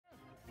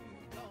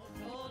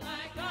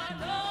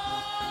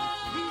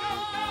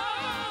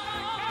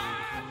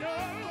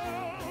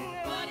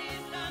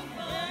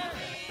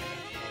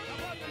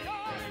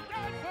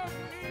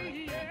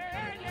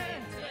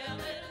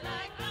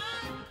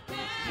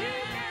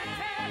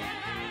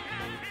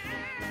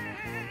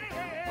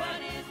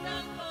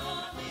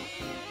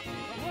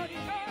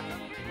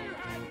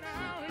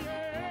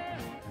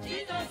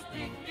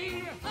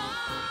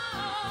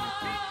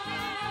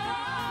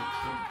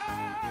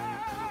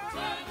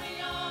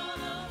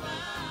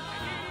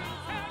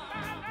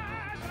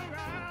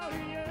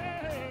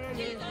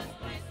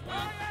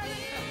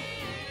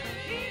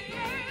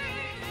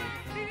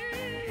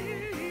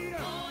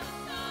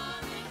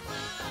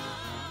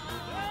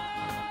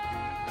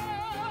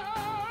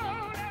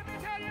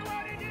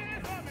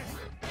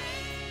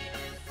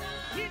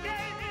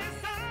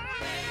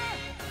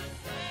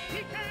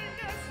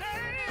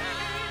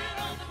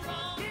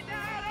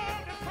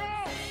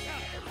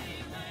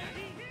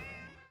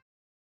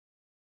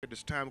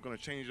this time, we're going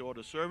to change the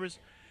order of service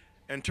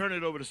and turn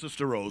it over to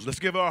Sister Rose. Let's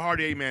give her a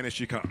hearty amen as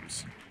she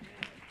comes.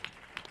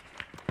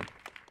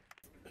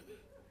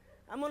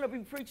 I'm going to be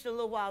preaching a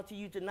little while to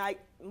you tonight,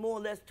 more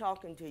or less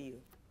talking to you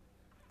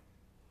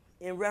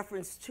in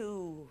reference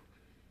to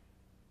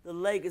the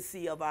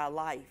legacy of our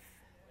life.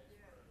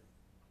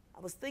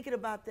 I was thinking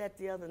about that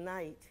the other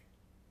night,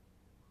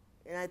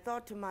 and I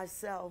thought to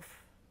myself,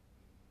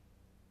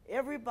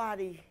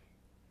 everybody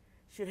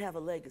should have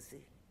a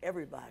legacy,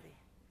 everybody.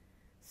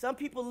 Some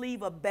people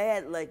leave a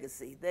bad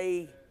legacy.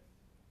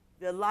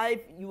 Their life,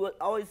 you would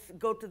always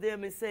go to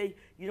them and say,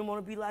 you don't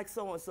want to be like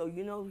so-and-so.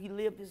 You know, he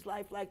lived his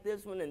life like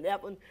this one, and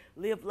that one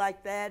lived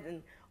like that,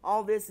 and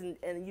all this, and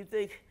you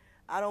think,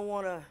 I don't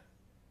want to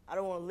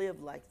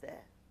live like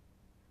that.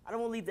 I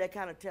don't want to leave that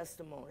kind of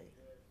testimony.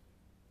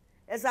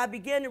 As I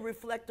began to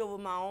reflect over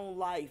my own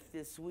life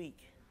this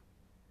week,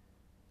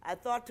 I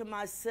thought to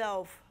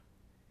myself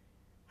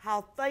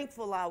how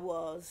thankful I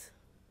was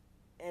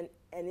and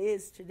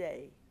is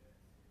today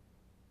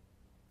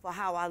for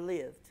how I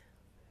lived.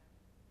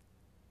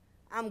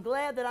 I'm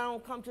glad that I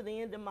don't come to the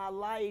end of my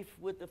life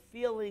with the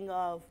feeling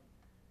of,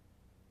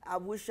 I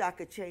wish I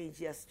could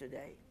change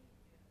yesterday.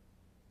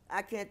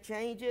 I can't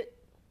change it,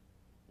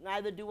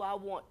 neither do I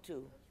want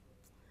to.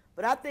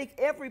 But I think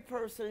every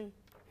person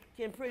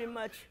can pretty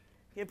much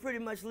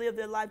live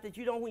their life that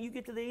you don't, when you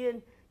get to the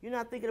end, you're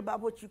not thinking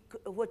about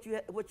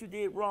what you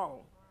did wrong.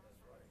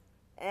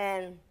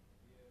 And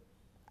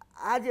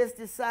I just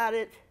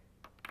decided,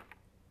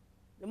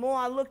 the more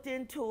I looked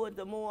into it,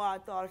 the more I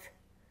thought,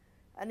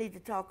 I need to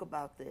talk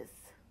about this.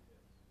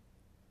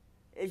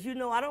 As you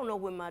know, I don't know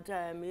when my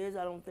time is.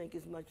 I don't think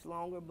it's much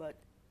longer, but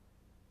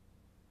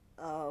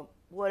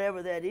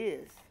whatever that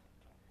is,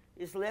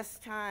 it's less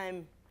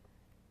time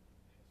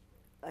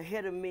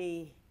ahead of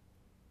me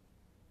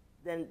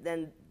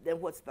than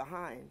what's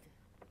behind.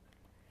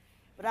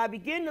 But I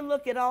begin to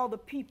look at all the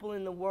people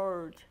in the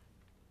Word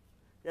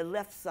that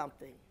left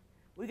something.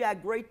 We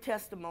got great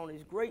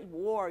testimonies, great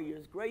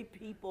warriors, great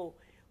people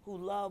who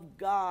love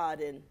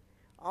God and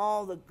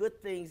all the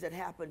good things that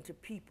happen to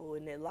people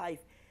in their life.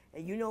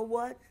 And you know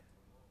what?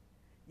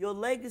 Your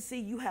legacy,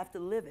 you have to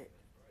live it.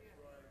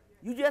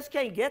 You just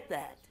can't get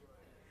that.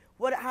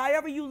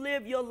 However you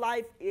live your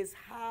life is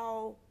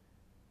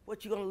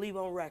what you're going to leave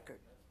on record.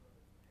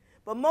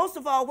 But most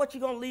of all, what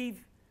you're going to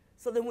leave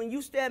so that when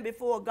you stand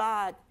before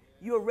God,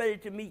 you're ready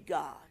to meet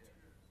God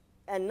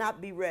and not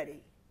be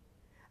ready.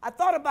 I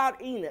thought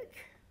about Enoch.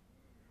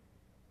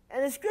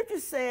 And the scripture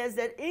says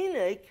that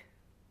Enoch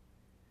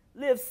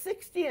lived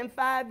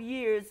 65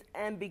 years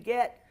and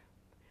begat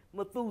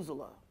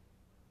Methuselah.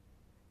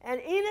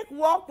 And Enoch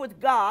walked with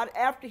God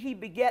after he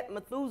begat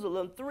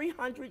Methuselah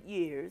 300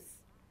 years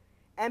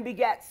and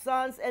begat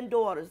sons and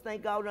daughters.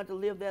 Thank God we don't have to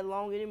live that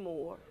long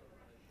anymore.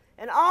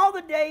 And all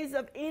the days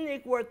of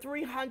Enoch were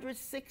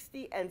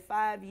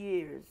 365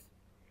 years.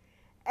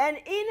 And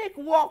Enoch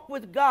walked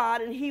with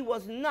God, and he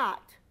was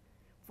not,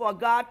 for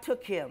God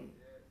took him.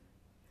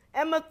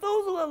 And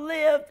Methuselah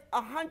lived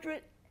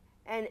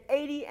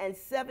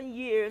 187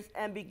 years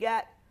and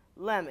begat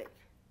Lamech.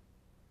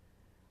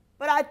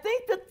 But I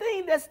think the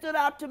thing that stood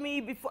out to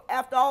me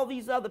after all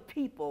these other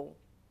people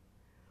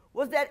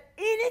was that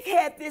Enoch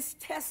had this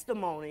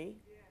testimony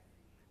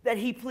that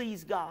he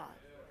pleased God.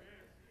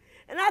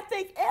 And I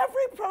think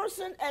every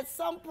person at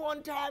some point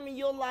in time in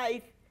your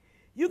life,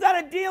 you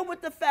got to deal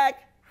with the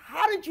fact,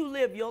 how did you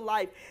live your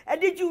life? And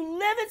did you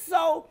live it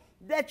so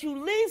that you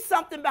leave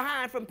something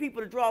behind from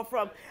people to draw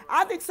from?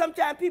 I think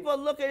sometimes people are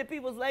looking at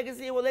people's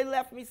legacy, well, they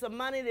left me some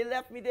money, they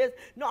left me this.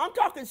 No, I'm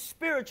talking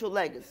spiritual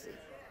legacy.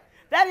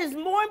 That is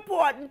more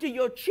important to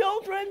your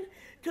children,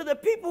 to the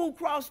people who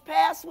cross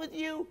paths with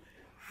you,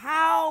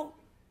 how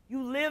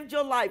you lived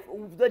your life,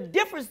 the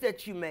difference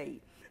that you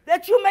made.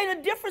 That you made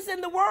a difference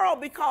in the world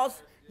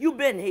because you've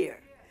been here.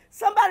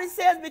 Somebody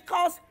says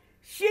because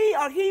she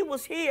or he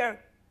was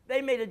here,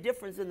 they made a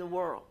difference in the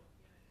world.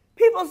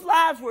 People's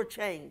lives were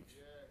changed.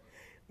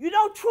 You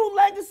know, true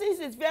legacies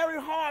is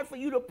very hard for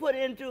you to put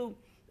into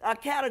a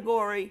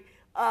category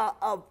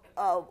of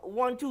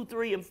 1, 2,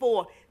 3, and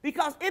 4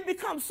 because it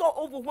becomes so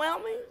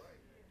overwhelming,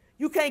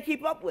 you can't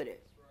keep up with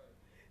it.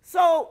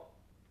 So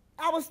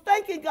I was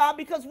thanking God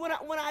because when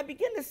I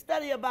began to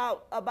study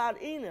about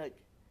Enoch,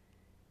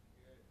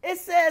 it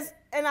says,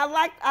 and I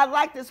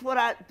like this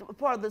part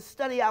of the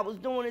study I was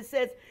doing, it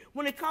says,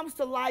 when it comes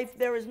to life,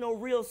 there is no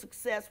real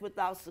success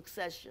without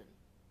succession.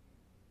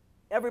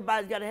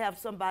 Everybody's got to have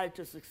somebody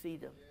to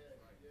succeed them.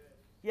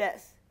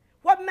 Yes.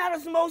 What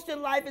matters most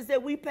in life is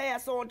that we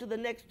pass on to the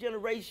next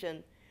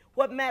generation.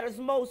 What matters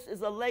most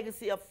is a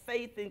legacy of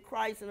faith in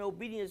Christ and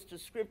obedience to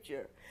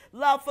Scripture.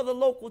 Love for the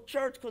local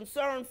church,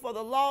 concern for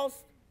the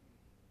lost,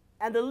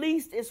 and the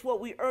least is what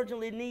we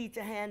urgently need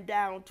to hand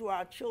down to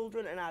our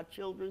children and our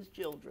children's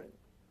children.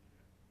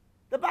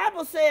 The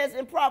Bible says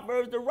in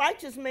Proverbs, the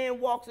righteous man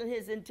walks in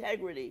his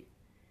integrity.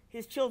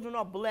 His children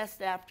are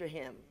blessed after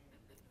him.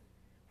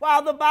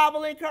 While the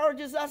Bible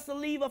encourages us to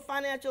leave a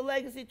financial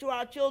legacy to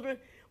our children,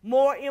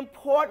 more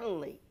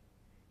importantly,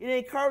 it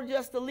encourages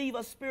us to leave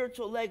a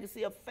spiritual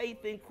legacy of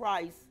faith in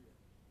Christ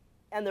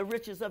and the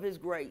riches of his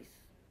grace.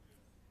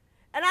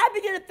 And I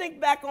began to think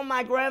back on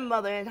my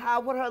grandmother and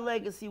what her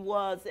legacy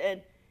was,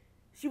 and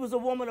she was a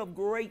woman of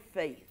great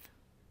faith.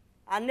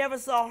 I never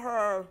saw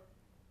her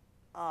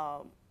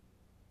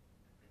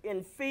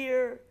in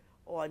fear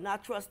or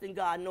not trusting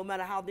God, no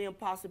matter how the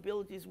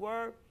impossibilities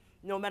were,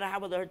 no matter how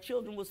whether her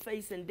children was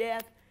facing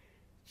death.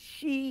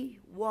 She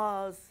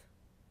was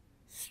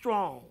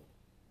strong.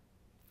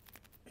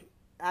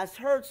 I've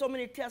heard so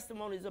many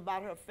testimonies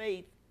about her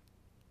faith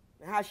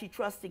and how she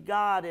trusted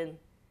God and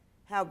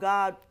how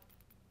God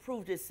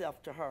proved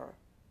himself to her.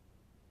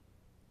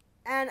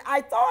 And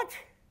I thought,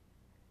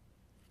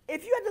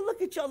 if you had to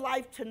look at your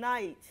life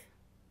tonight,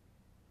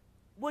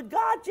 would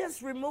God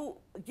just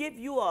give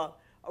you a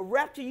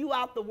rapture you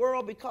out the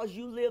world because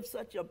you live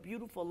such a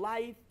beautiful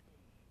life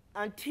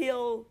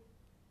until,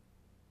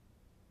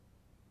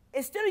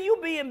 instead of you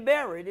being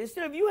buried,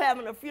 instead of you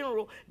having a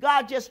funeral,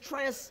 God just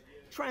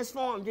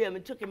transformed him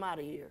and took him out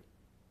of here?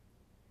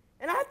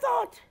 And I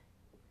thought,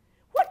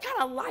 what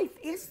kind of life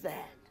is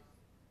that?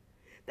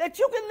 That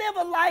you can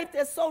live a life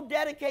that's so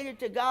dedicated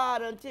to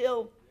God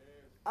until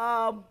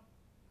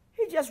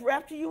he just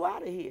raptured you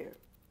out of here.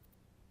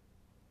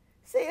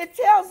 See, it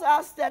tells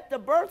us that the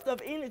birth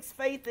of Enoch's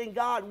faith in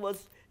God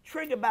was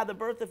triggered by the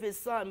birth of his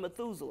son,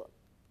 Methuselah.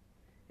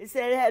 It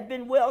said it had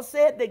been well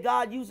said that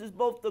God uses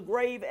both the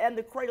grave and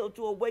the cradle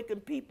to awaken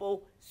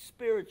people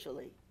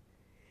spiritually.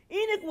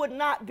 Enoch would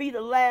not be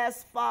the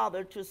last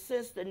father to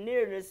sense the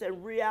nearness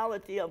and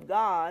reality of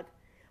God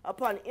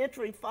upon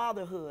entering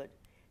fatherhood.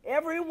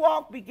 Every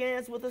walk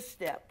begins with a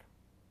step,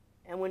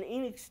 and when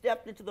Enoch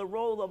stepped into the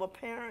role of a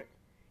parent,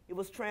 it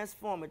was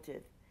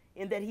transformative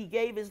in that he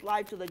gave his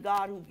life to the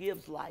God who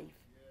gives life.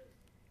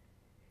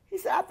 He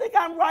said, I think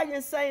I'm right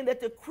in saying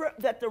that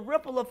the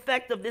ripple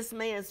effect of this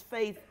man's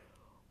faith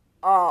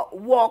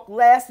walk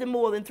lasted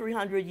more than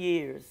 300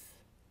 years.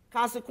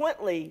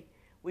 Consequently,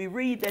 we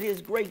read that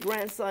his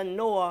great-grandson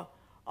Noah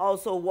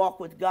also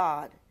walked with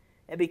God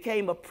and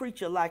became a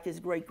preacher like his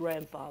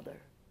great-grandfather.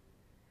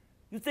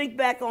 You think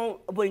back on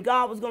when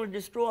God was going to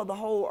destroy the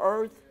whole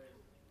earth.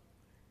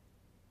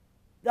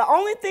 The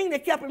only thing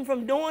that kept him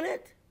from doing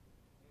it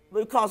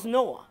was because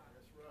Noah.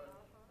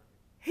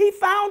 He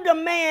found a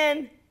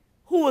man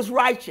who was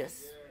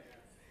righteous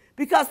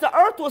because the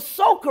earth was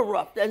so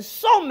corrupt and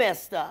so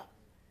messed up.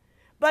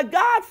 But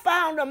God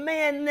found a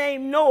man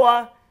named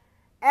Noah,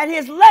 and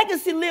his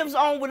legacy lives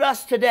on with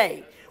us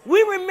today.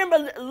 We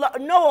remember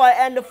Noah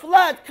and the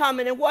flood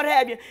coming and what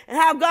have you, and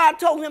how God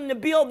told him to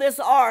build this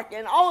ark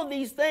and all of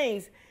these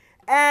things.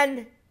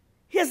 And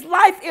his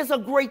life is a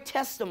great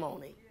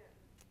testimony.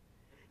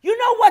 You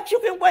know what? You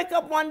can wake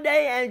up one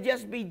day and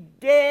just be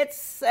dead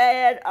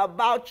sad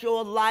about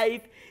your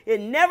life. It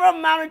never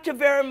amounted to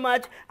very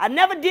much. I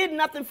never did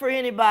nothing for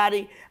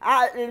anybody.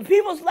 And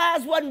people's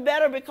lives wasn't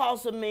better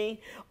because of me.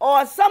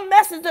 Or some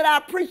message that I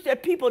preached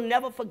that people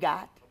never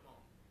forgot,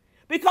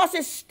 because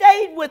it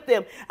stayed with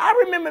them.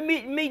 I remember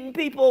meeting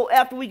people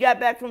after we got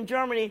back from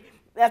Germany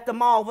at the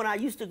mall, when I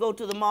used to go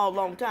to the mall a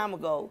long time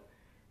ago.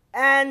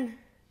 And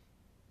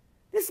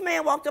this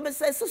man walked up and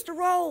said, Sister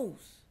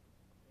Rose.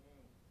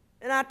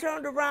 And I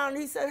turned around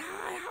and he said,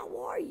 hi,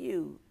 how are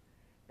you?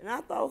 And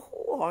I thought,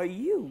 who are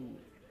you?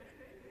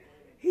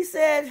 He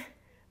said,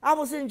 I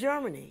was in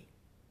Germany.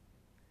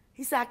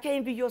 He said, I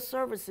came to your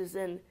services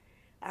and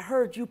I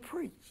heard you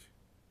preach.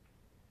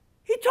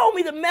 He told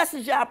me the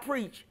message I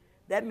preached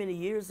that many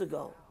years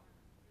ago.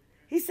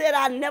 He said,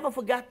 I never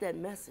forgot that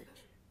message.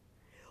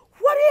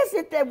 What is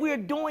it that we're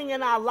doing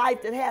in our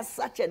life that has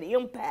such an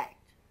impact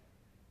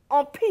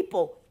on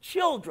people,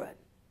 children,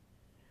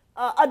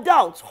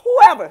 adults,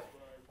 whoever?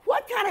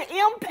 What kind of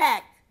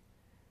impact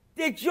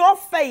did your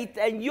faith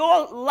and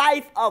your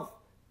life of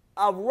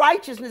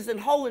righteousness and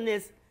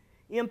holiness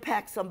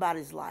impact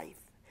somebody's life?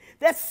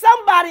 That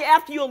somebody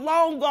after you're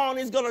long gone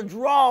is going to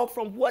draw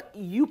from what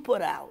you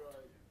put out.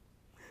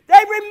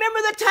 They remember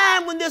the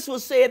time when this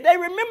was said. They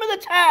remember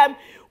the time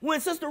when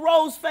Sister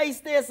Rose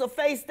faced this or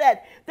faced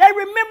that. They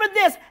remember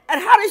this.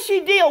 And how did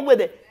she deal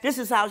with it? This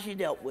is how she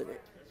dealt with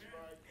it.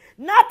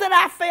 Not that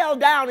I fell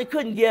down and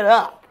couldn't get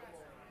up.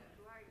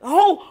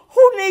 Who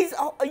needs,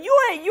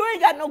 you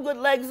ain't got no good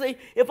legacy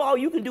if all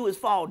you can do is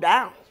fall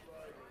down.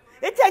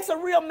 It takes a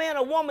real man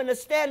or woman to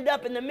stand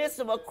up in the midst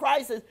of a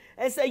crisis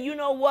and say, you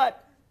know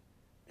what?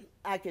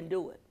 I can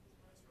do it.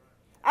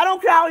 I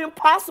don't care how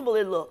impossible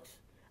it looks.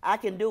 I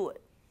can do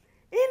it.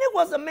 Enoch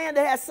was a man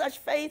that had such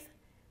faith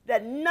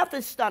that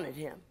nothing stunted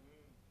him.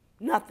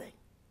 Nothing.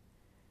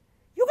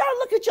 You got to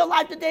look at your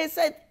life today and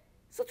say,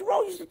 Sister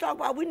Rose used to talk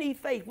about we need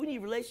faith. We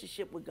need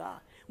relationship with God.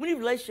 We need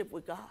relationship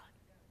with God.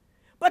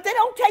 But they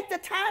don't take the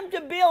time to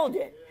build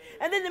it.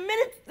 And then the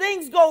minute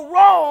things go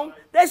wrong,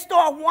 they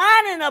start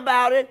whining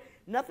about it.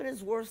 Nothing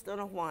is worse than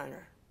a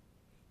whiner.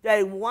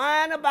 They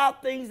whine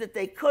about things that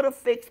they could have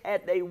fixed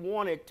had they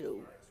wanted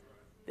to.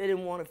 They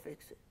didn't want to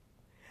fix it.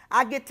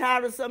 I get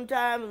tired of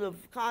sometimes of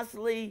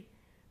constantly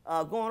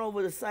going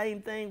over the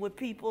same thing with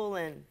people,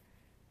 and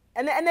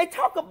they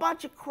talk a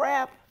bunch of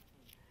crap.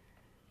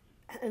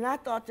 And I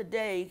thought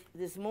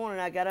this morning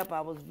I got up,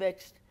 I was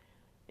vexed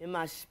in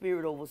my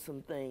spirit over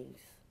some things.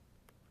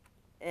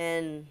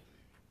 And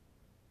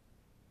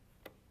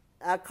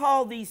I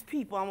call these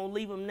people, I'm going to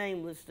leave them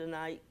nameless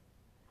tonight.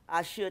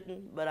 I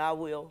shouldn't, but I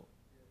will.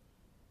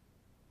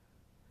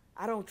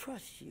 I don't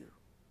trust you.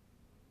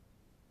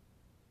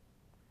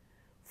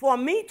 For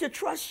me to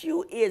trust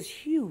you is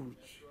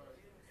huge.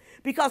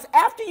 Because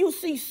after you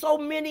see so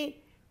many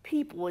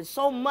people and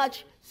so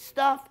much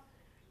stuff,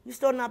 you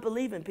start not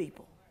believing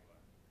people.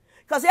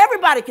 Because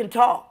everybody can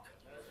talk.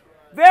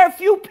 Very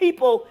few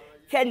people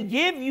can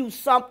give you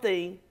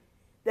something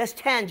that's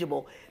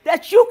tangible,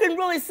 that you can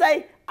really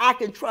say, I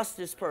can trust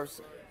this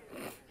person.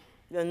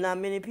 There are not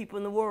many people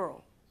in the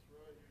world.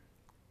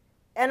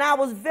 And I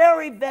was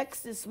very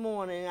vexed this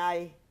morning.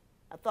 I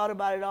thought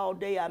about it all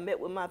day. I met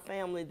with my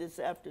family this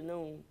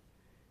afternoon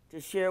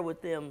to share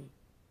with them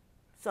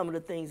some of the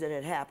things that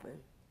had happened.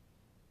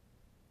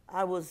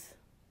 I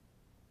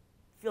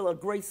feel a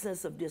great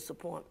sense of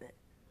disappointment.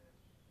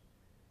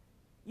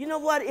 You know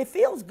what? It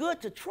feels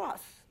good to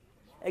trust,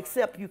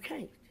 except you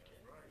can't.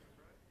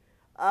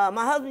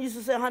 My husband used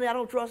to say, honey, I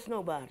don't trust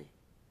nobody.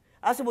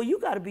 I said, well, you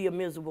got to be a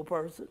miserable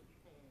person.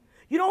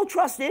 You don't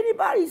trust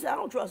anybody? He said, I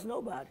don't trust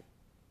nobody.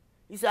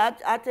 He said,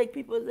 I take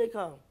people as they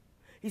come.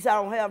 He said,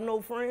 I don't have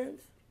no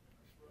friends.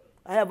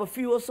 I have a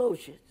few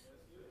associates.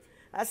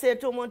 I said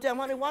to him one time,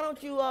 honey, why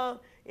don't you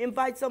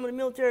invite some of the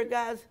military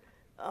guys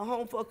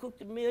home for a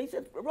cooked meal? He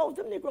said, Rose,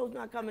 them Negroes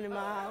not coming in my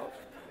house.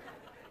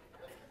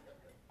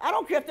 I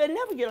don't care if they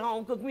never get a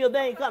home cooked meal.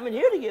 They ain't coming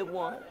here to get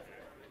one.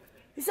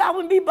 He said, I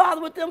wouldn't be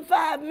bothered with them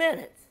 5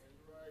 minutes.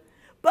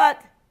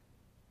 But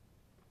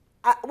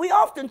we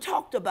often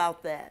talked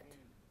about that.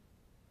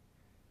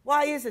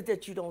 Why is it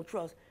that you don't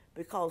trust?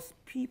 Because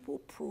people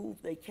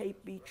prove they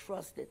can't be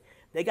trusted.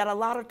 They got a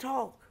lot of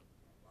talk.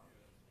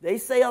 They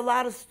say a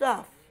lot of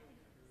stuff.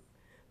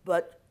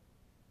 But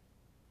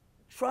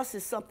trust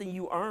is something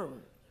you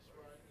earn.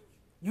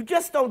 You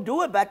just don't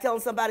do it by telling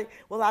somebody,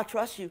 well, I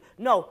trust you.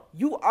 No,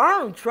 you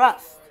earn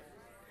trust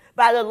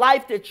by the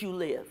life that you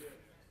live.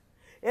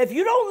 If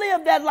you don't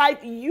live that life,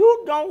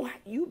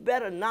 you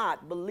better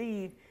not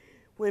believe.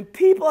 When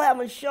people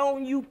haven't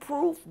shown you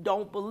proof,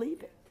 don't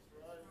believe it.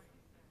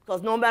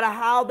 Because no matter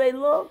how they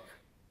look,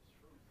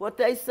 what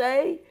they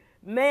say,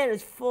 man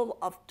is full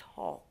of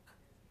talk.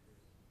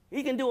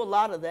 He can do a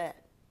lot of that.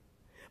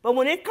 But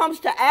when it comes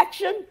to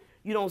action,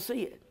 you don't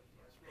see it.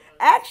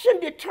 Action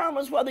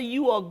determines whether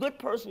you are a good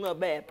person or a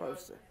bad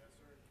person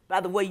by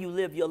the way you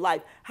live your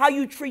life, how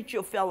you treat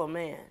your fellow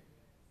man,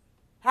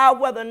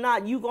 whether or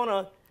not you're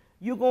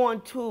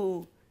going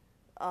to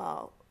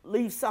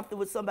leave something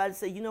with somebody and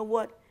say, you know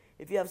what?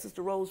 If you have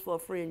Sister Rose for a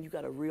friend, you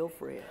got a real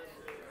friend.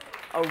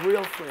 A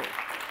real friend.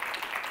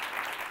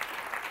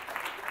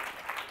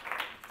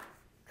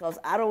 Because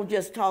I don't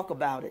just talk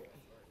about it.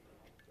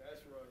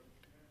 That's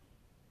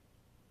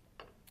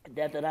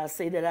right. That I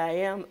say that I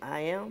am, I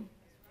am.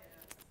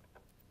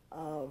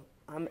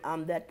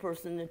 I'm that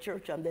person in the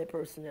church. I'm that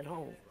person at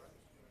home.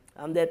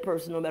 I'm that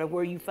person no matter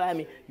where you find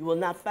me. You will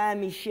not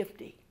find me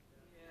shifty.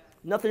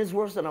 Nothing is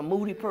worse than a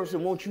moody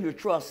person wants you to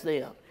trust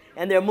them.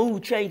 And their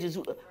mood changes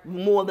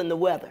more than the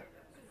weather.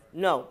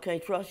 No,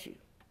 can't trust you.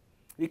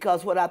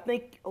 Because what I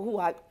think, who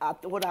I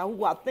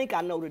think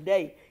I know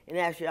today, in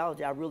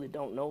actuality, I really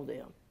don't know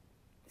them.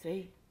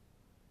 See?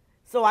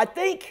 So I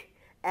think,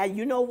 and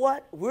you know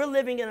what? We're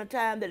living in a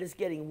time that is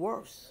getting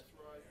worse.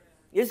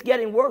 It's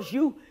getting worse.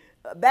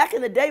 Back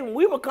in the day when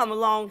we were coming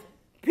along,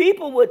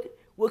 people would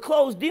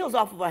close deals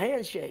off of a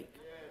handshake.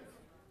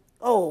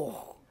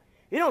 Oh,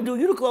 it don't do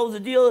you to close a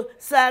deal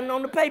signing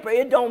on the paper.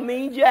 It don't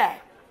mean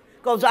jack.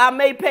 Because I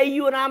may pay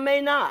you and I may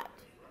not.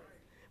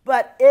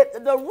 But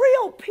the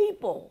real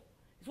people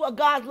is what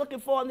God's looking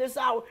for in this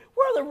hour.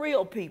 Where are the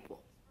real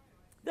people?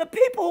 The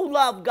people who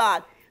love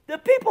God. The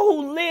people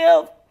who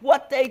live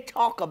what they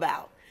talk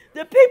about.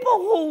 The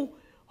people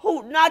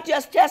who not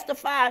just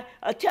testify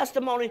a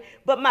testimony,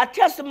 but my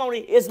testimony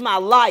is my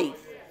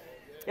life.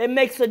 It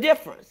makes a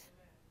difference.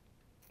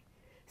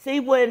 See,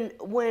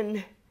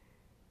 when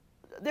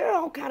there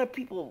are all kind of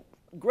people,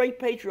 great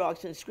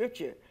patriarchs in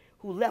Scripture,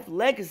 who left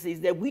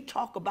legacies that we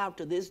talk about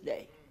to this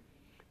day.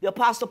 The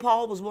Apostle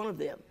Paul was one of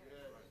them.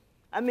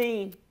 I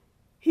mean,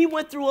 he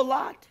went through a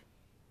lot.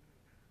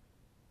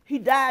 He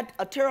died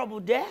a terrible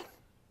death,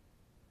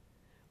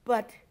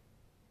 but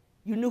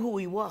you knew who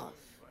he was.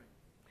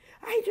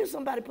 I hate to hear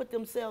somebody put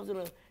themselves in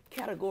a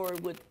category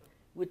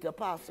with the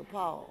Apostle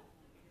Paul.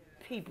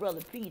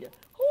 Brother Peter.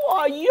 Who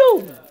are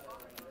you?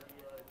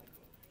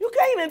 You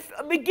can't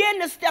even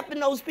begin to step in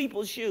those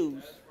people's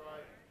shoes.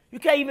 You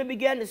can't even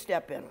begin to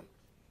step in them.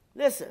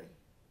 Listen,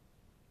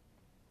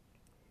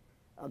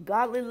 a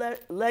godly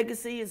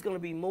legacy is going to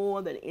be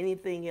more than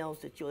anything else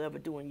that you'll ever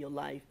do in your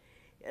life.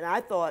 And I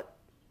thought,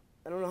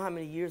 I don't know how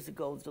many years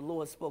ago the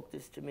Lord spoke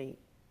this to me.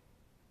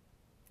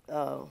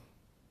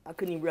 I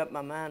couldn't even wrap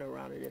my mind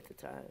around it at the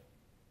time.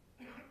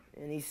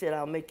 And he said,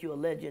 I'll make you a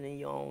legend in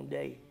your own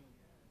day.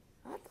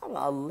 I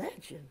thought, a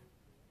legend?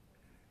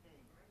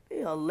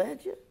 Be a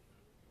legend?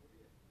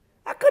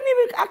 I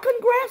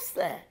couldn't grasp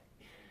that.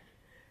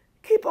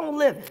 Keep on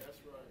living.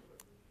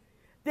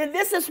 then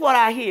this is what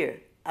I hear.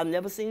 I've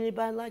never seen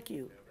anybody like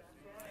you.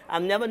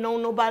 I've never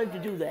known nobody to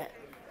do that.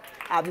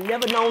 I've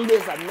never known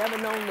this. I've never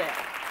known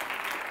that.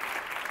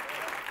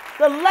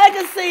 The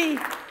legacy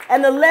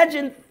and the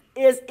legend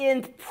is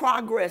in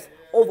progress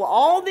over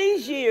all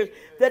these years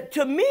that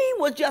to me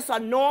was just a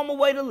normal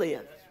way to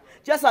live.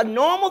 Just a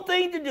normal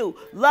thing to do.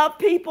 Love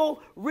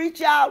people,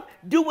 reach out,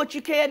 do what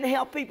you can to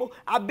help people.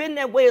 I've been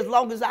that way as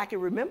long as I can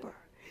remember.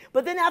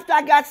 But then after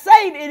I got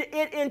saved,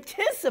 it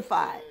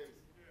intensified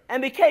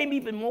and became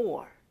even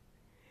more.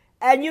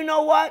 And you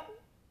know what?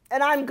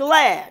 And I'm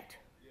glad.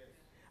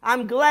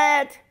 I'm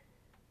glad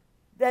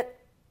that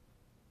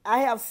I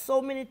have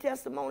so many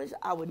testimonies,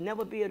 I would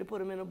never be able to put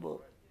them in a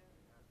book.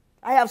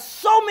 I have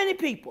so many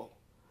people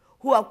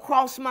who have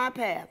crossed my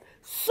path.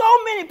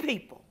 So many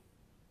people.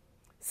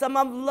 Some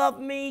of them loved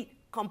me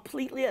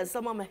completely and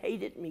some of them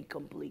hated me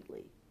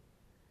completely.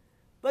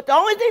 But the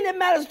only thing that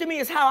matters to me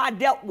is how I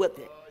dealt with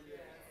it.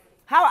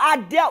 How I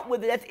dealt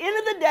with it. At the end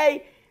of the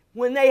day,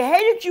 when they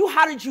hated you,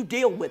 how did you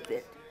deal with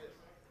it?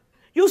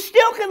 You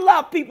still can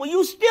love people.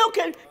 You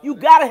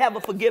got to have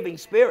a forgiving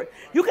spirit.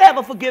 You can have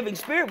a forgiving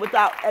spirit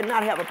without and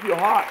not have a pure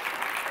heart.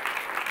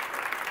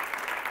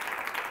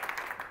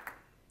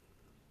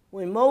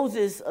 When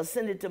Moses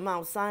ascended to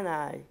Mount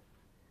Sinai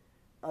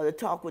to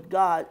talk with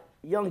God,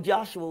 young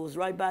Joshua was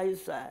right by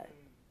his side.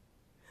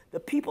 The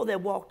people that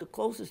walk the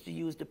closest to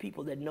you is the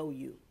people that know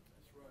you.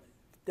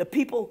 The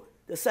people,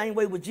 the same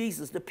way with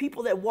Jesus, the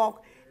people that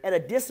walk at a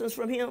distance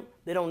from him,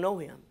 they don't know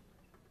him.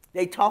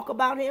 They talk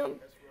about him,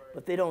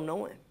 but they don't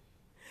know him.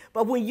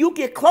 But when you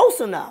get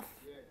close enough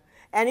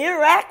and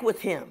interact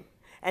with him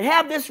and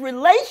have this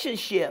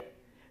relationship,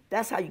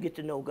 that's how you get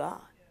to know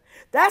God.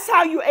 That's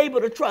how you're able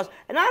to trust.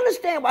 And I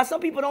understand why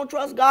some people don't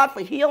trust God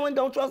for healing,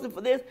 don't trust him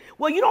for this.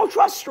 Well, you don't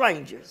trust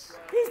strangers.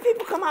 These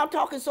people come out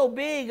talking so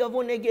big of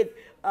when they get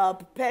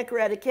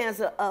pancreatic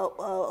cancer,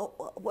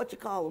 what you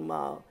call them,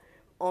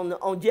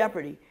 on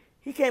Jeopardy.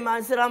 He came out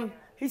and said,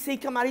 he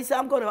said,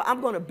 I'm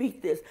gonna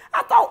beat this.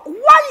 I thought, why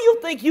do you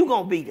think you're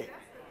gonna beat it?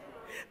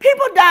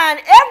 People dying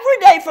every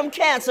day from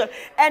cancer,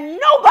 and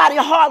nobody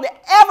hardly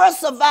ever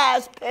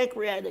survives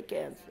pancreatic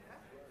cancer.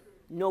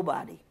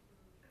 Nobody.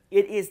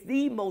 It is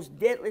the most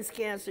deadliest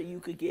cancer you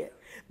could get.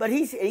 But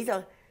he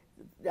said,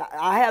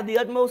 I have the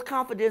utmost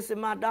confidence in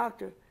my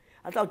doctor.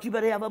 I thought you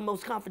better have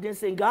utmost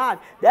confidence in God.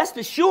 That's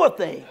the sure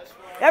thing.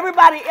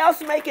 Everybody else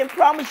can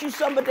promise you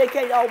something, but they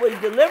can't always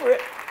deliver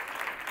it.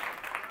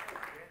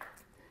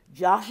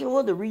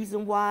 Joshua, the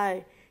reason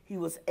why he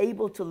was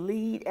able to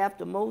lead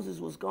after Moses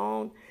was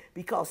gone,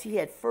 because he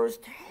had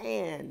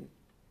firsthand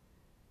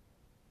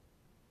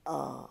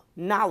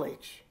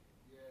knowledge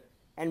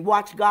and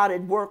watched God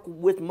at work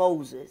with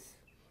Moses.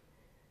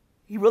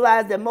 He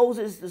realized that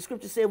Moses, the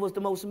scripture said, was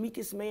the most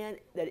meekest man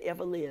that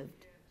ever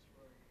lived.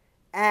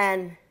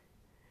 And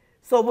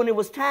so when it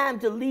was time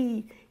to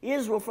lead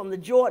Israel from the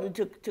Jordan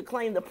to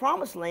claim the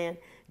promised land,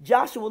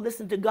 Joshua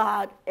listened to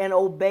God and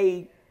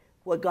obeyed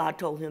what God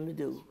told him to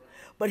do.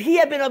 But he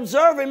had been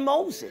observing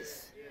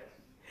Moses.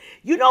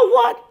 You know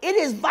what? It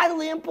is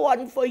vitally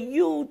important for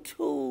you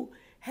to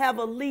have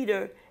a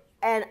leader,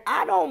 and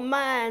I don't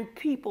mind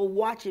people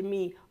watching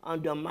me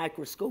under a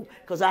microscope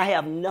because I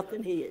have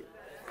nothing hid.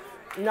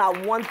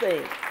 Not one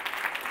thing.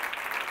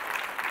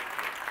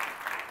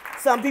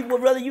 Some people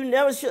would rather you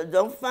never should.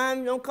 Don't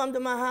come to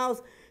my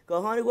house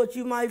because, honey, what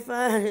you might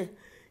find,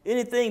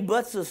 anything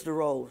but Sister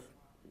Rose.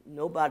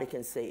 Nobody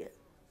can say it.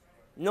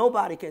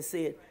 Nobody can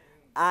say it.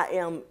 I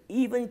am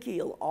even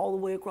keel all the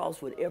way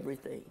across with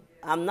everything.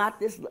 I'm not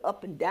this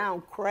up and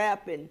down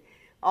crap and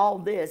all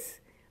this.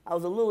 I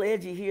was a little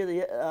edgy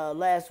here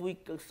last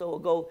week or so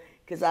ago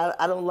because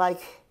I don't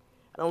like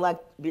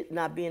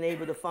not being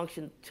able to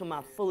function to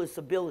my fullest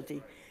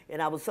ability,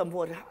 and I was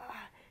somewhat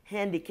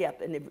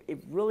handicapped, and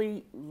it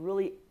really,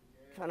 really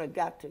kind of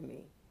got to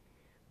me.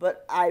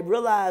 But I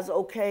realized,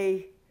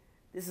 okay,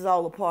 this is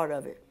all a part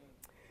of it.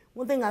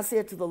 One thing I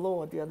said to the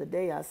Lord the other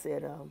day, I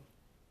said,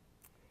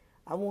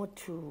 I want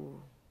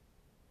to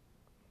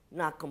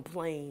not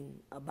complain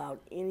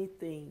about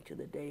anything to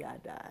the day I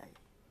die.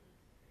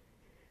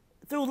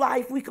 Through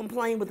life, we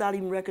complain without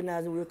even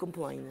recognizing we're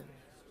complaining.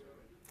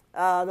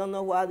 I don't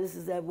know why this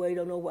is that way,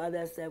 don't know why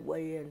that's that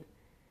way. And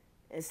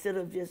instead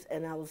of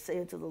and I was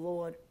saying to the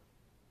Lord,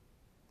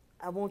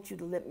 I want you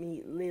to let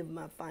me live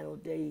my final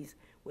days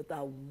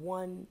without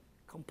one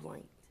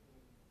complaint.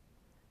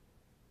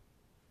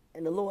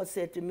 And the Lord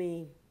said to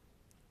me,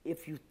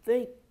 if you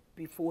think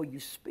before you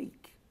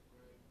speak,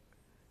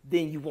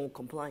 then you won't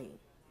complain.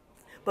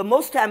 But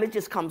most time it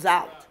just comes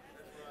out.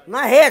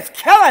 My head's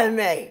killing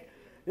me.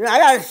 You know, I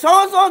got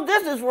so-and-so,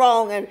 this is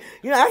wrong, and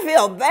I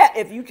feel bad.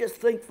 If you just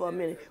think for a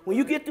minute, when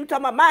you get through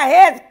talking about my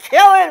head's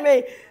killing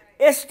me,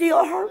 it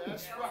still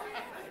hurts.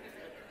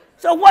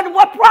 So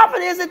what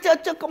profit is it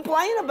to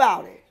complain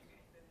about it?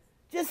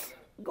 Just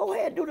go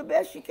ahead, do the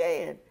best you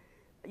can.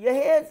 Your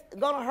head's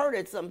gonna hurt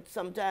it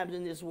sometimes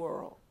in this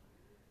world.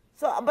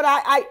 So, but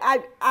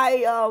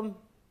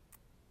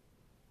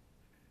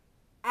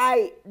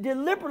I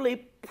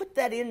deliberately put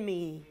that in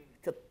me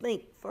to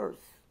think first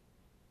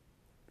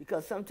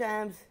Because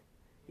sometimes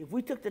if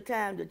we took the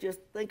time to just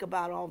think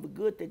about all the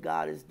good that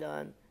God has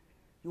done,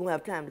 you won't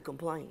have time to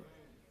complain.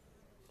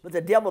 But the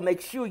devil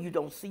makes sure you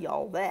don't see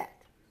all that.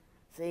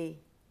 See?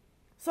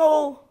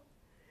 So,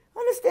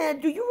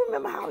 understand, do you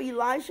remember how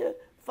Elisha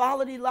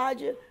followed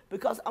Elijah?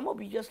 Because I'm going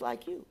to be just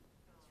like you.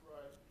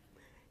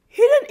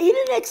 He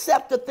didn't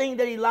accept the thing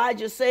that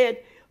Elijah said,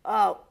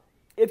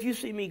 if you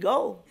see me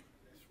go.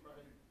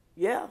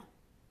 Yeah.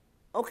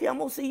 Okay, I'm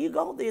going to see you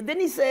go there. Then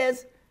he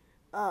says,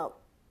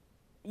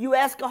 you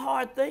ask a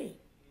hard thing.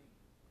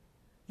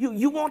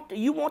 You want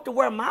to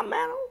wear my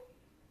mantle?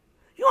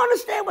 You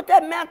understand what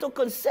that mantle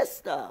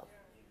consists of.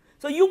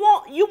 So you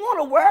want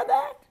to wear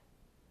that?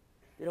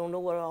 They don't know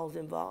what all's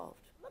involved.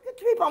 Look at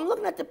people. I'm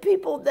looking at the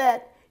people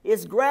that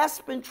is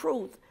grasping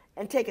truth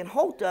and taking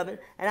hold of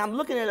it, and I'm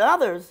looking at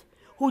others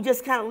who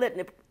just kind of letting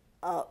it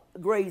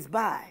graze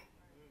by.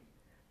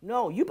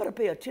 No, you better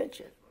pay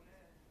attention.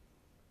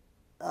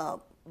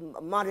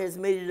 Monty has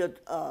made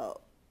it a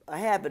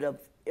habit of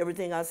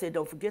everything I said.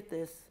 Don't forget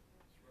this.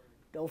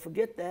 Don't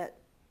forget that.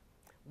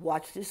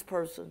 Watch this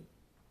person.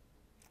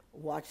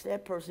 Watch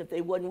that person. If they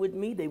wasn't with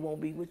me, they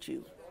won't be with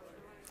you.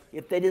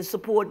 If they didn't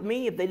support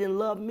me, if they didn't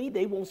love me,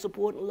 they won't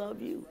support and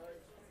love you.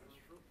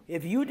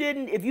 If you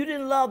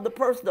didn't love the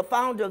person, the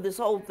founder of this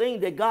whole thing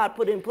that God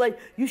put in place,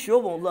 you sure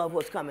won't love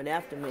what's coming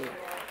after me.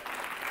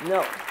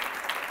 No.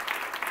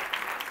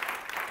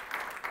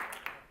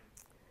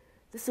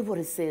 This is what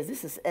it says.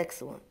 This is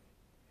excellent.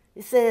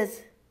 It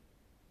says,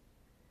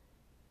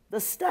 the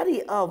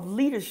study of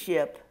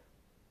leadership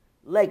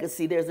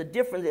legacy, there's a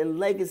difference in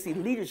legacy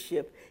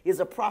leadership, is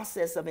a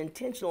process of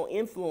intentional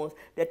influence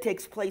that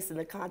takes place in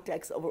the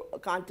context of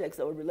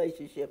a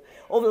relationship.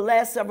 Over the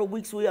last several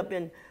weeks, we have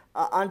been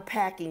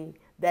unpacking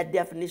that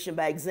definition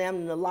by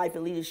examining the life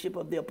and leadership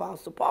of the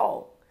Apostle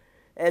Paul.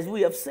 As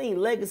we have seen,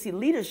 legacy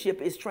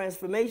leadership is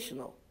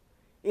transformational.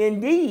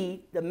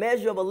 Indeed, the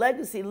measure of a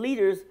legacy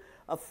leader's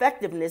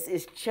effectiveness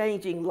is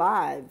changing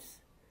lives,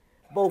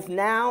 both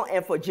now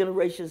and for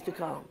generations to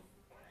come.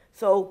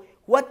 So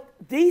what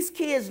these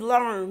kids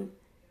learn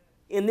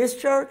in this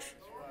church,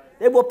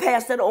 they will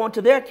pass that on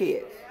to their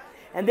kids.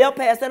 And they'll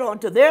pass that on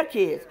to their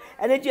kids.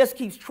 And it just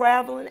keeps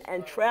traveling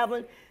and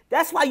traveling.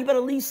 That's why you better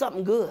leave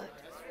something good.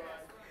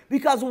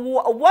 Because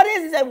what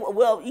is it that,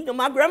 well, you know,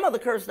 my grandmother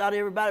cursed out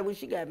everybody when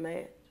she got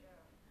mad.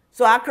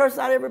 So I curse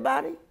out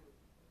everybody?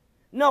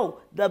 No,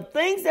 the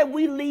things that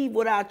we leave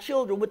with our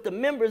children, with the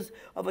members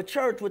of a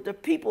church, with the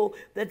people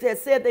that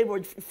said they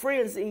were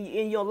friends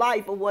in your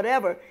life or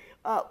whatever,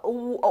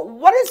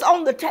 what is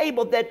on the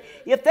table that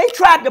if they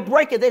tried to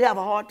break it, they'd have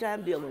a hard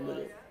time dealing with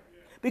it?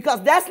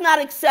 Because that's not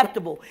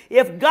acceptable.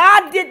 If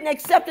God didn't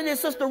accept it in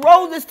Sister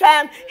Rose this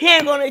time, he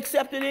ain't going to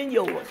accept it in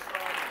yours.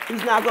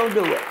 He's not going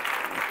to do it.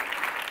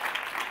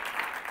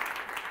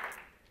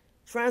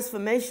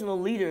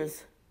 Transformational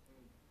leaders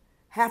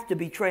have to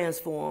be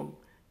transformed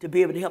to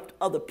be able to help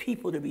other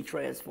people to be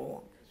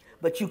transformed.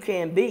 But you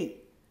can be.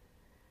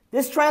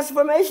 This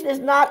transformation is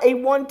not a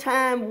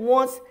one-time,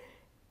 once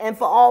and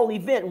for all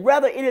event.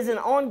 Rather, it is an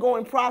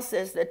ongoing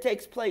process that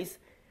takes place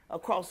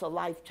across a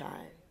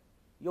lifetime,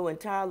 your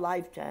entire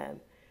lifetime.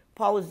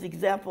 Paul is the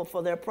example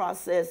for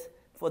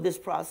this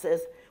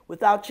process.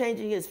 Without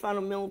changing his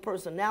fundamental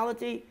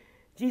personality,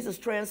 Jesus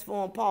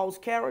transformed Paul's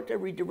character,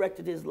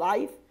 redirected his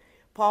life.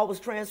 Paul was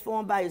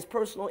transformed by his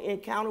personal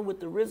encounter with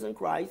the risen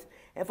Christ,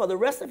 and for the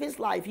rest of his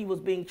life, he was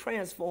being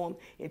transformed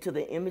into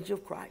the image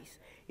of Christ.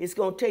 It's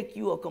going to take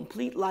you a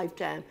complete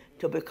lifetime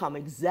to become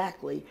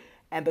exactly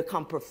and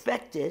become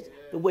perfected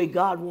the way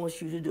God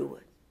wants you to do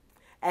it,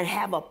 and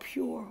have a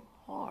pure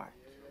heart.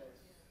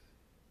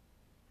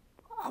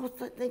 I was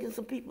thinking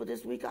some people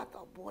this week, I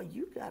thought, boy,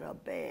 you got a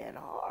bad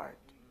heart.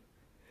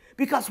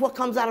 Because what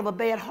comes out of a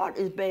bad heart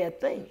is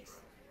bad things.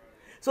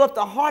 So if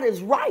the heart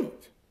is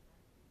right,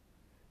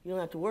 you don't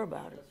have to worry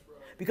about it.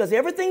 Because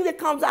everything that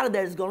comes out of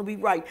that is going to be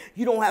right.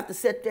 You don't have to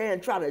sit there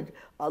and try to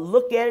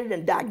look at it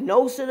and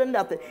diagnose it or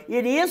nothing.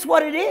 It is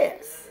what it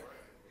is.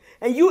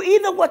 And you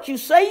either what you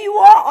say you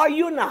are or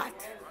you're not.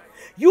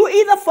 You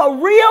either for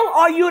real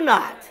or you're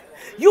not.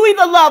 You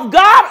either love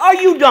God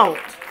or you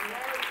don't.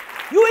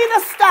 You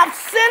either stop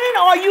sinning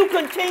or you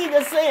continue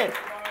to sin.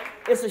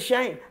 It's a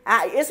shame.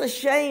 It's a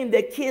shame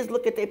that kids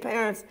look at their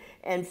parents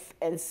and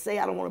say,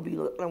 I don't want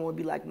to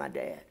be like my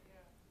dad.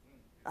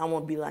 I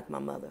want to be like my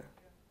mother.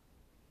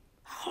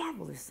 How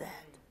horrible is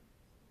that?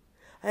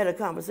 I had a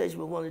conversation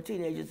with one of the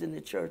teenagers in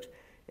the church,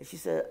 and she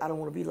said, I don't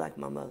want to be like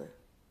my mother.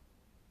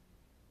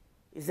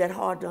 Is that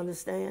hard to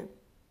understand?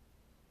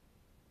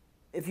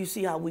 If you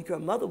see how weak her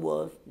mother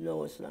was,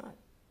 no, it's not.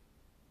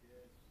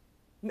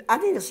 I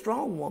need a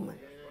strong woman.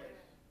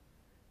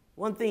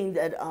 One thing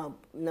that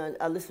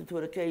I listen to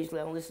it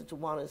occasionally, I don't listen to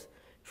Juana's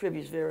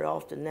tributes very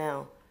often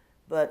now,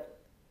 but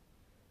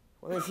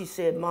when she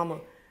said,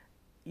 Mama,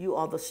 you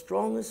are the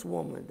strongest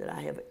woman that I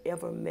have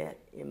ever met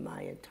in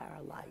my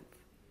entire life.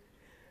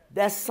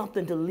 That's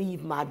something to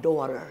leave my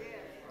daughter.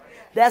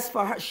 That's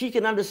for her. She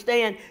can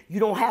understand you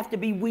don't have to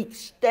be weak.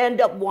 Stand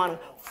up, Juana.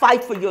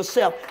 Fight for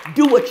yourself.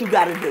 Do what you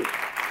got to do.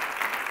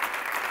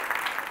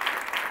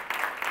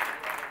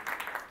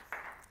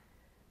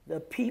 the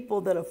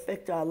people that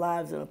affect our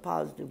lives in a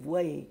positive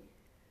way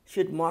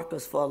should mark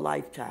us for a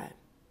lifetime.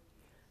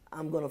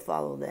 I'm going to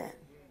follow that.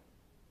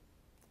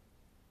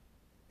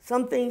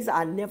 Some things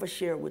I never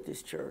share with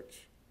this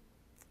church,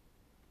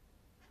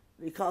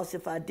 because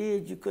if I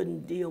did, you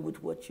couldn't deal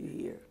with what you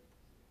hear.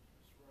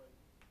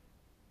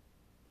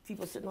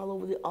 People sitting all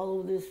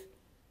over this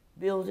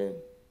building,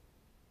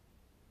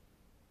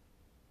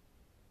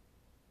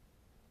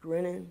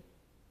 grinning.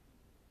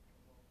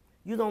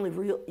 You're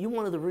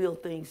one of the real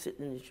things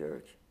sitting in the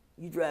church.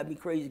 You drive me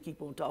crazy,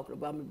 keep on talking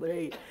about me, but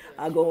hey,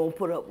 I go on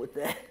put up with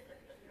that.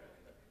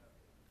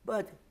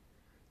 But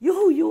you're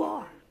who you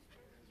are.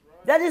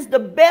 That is the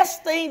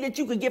best thing that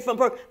you could get from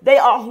a person. They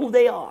are who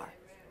they are.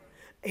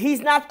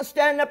 He's not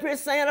standing up here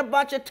saying a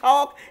bunch of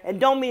talk and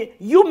don't mean,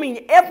 you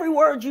mean every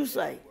word you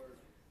say.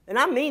 And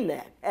I mean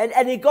that.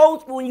 And it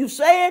goes, when you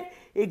say it,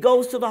 it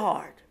goes to the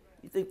heart.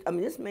 You think, I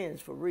mean, this man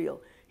is for real.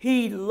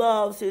 He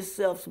loves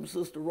himself some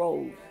Sister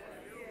Rose.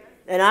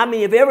 And I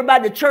mean, if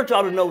everybody in the church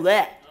ought to know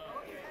that.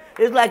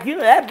 It's like, you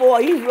know, that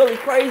boy, he's really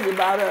crazy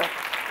about her.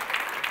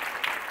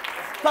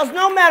 Because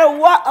no matter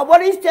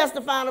what he's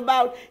testifying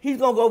about, he's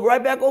going to go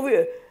right back over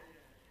here.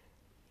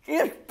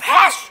 It's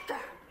pastor.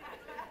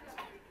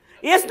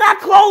 It's not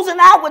closing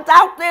out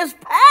without this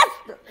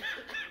pastor.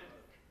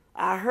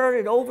 I heard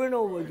it over and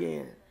over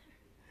again.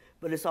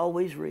 But it's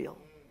always real.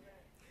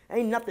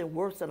 Ain't nothing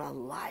worse than a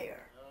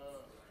liar.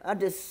 I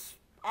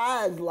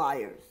despise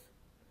liars.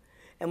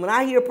 And when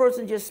I hear a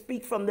person just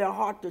speak from their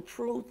heart the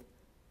truth,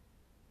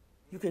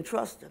 you can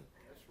trust them.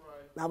 That's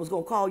right. I was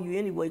going to call you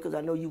anyway because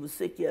I know you were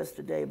sick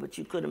yesterday, but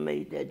you could have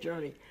made that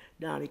journey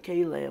down to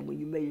K-Land when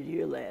you made it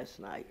here last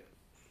night.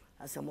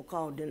 I said, I'm going to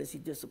call Dennis. He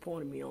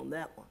disappointed me on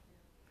that one.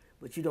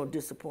 But you don't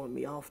disappoint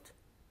me often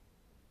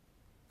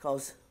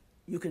because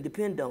you can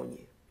depend on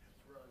you.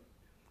 That's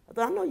right. I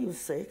thought, I know you were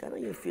sick. I know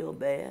you feel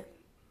bad.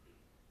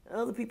 And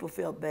other people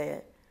felt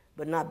bad,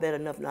 but not bad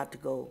enough not to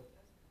go.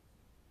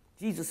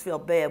 Jesus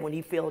felt bad when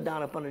he fell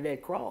down up under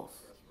that cross,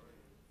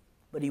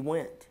 but he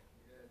went.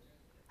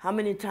 How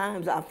many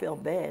times I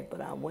felt bad,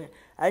 but I went.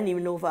 I didn't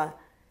even know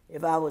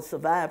if I would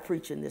survive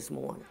preaching this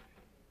morning.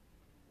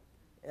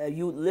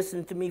 You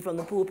listen to me from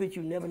the pulpit,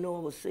 you never know I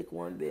was sick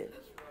one bit.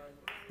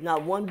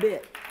 Not one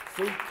bit.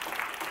 See?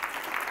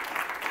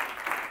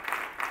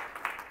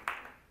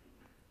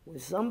 When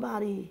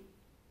somebody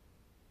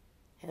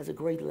has a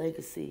great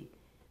legacy,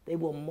 they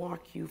will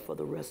mark you for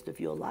the rest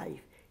of your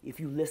life if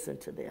you listen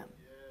to them.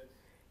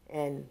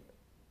 And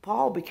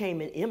Paul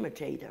became an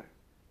imitator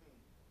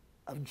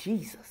of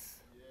Jesus.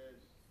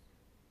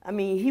 I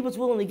mean, he was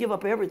willing to give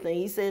up everything.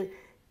 He said,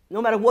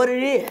 no matter what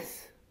it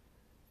is,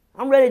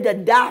 I'm ready to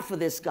die for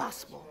this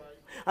gospel.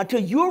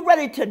 Until you're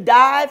ready to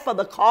die for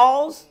the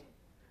cause,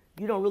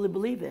 you don't really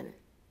believe in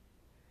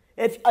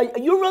it. Are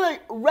you really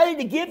ready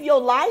to give your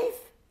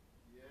life?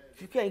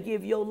 If you can't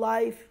give your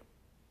life,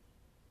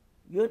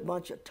 you're a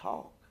bunch of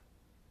talk.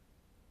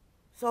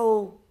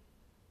 So,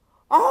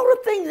 all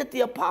the things that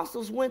the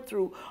apostles went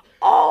through,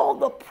 all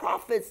the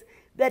prophets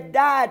that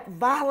died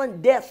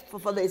violent deaths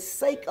for the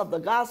sake of the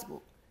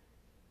gospel,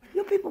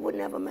 your people would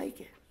never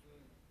make it.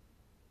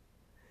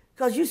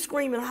 Because you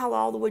scream and holler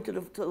all the way to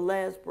the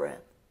last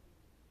breath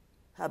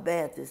how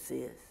bad this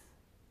is.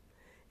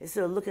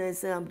 Instead of looking at it and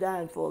saying, I'm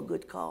dying for a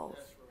good cause.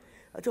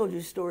 I told you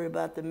a story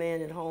about the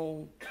man at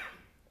home.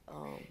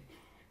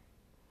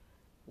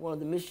 One of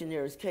the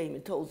missionaries came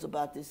and told us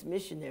about this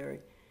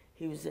missionary.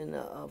 He was in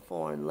a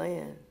foreign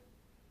land.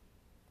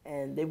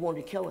 And they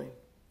wanted to kill him.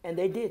 And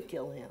they did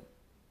kill him.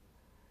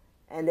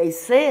 And they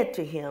said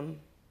to him,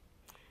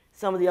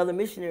 some of the other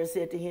missionaries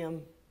said to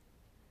him,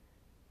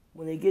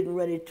 when they're getting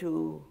ready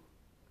to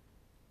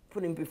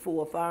put him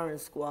before a firing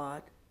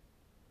squad,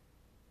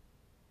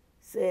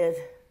 said,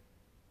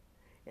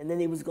 and then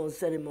he was going to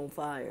set him on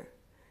fire.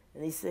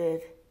 And he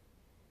said,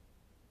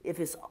 if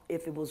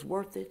it was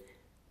worth it,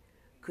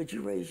 could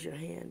you raise your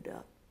hand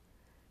up?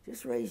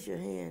 Just raise your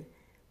hand.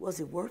 Was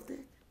it worth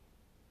it?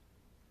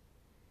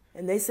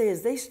 And they say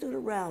as they stood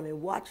around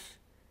and watched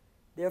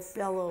their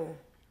fellow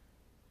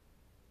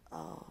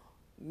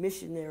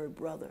missionary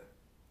brother,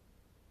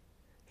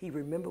 he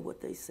remembered what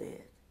they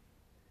said.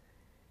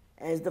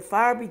 As the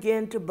fire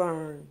began to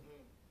burn,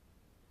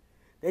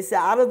 they said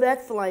out of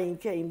that flame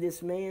came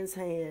this man's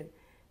hand,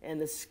 and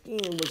the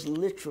skin was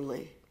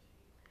literally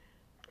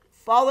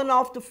falling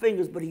off the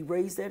fingers, but he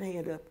raised that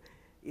hand up.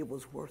 It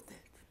was worth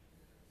it.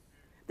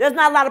 There's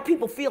not a lot of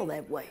people feel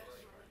that way.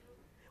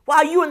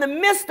 While you're in the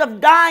midst of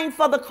dying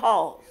for the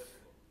cause,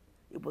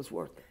 it was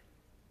worth it.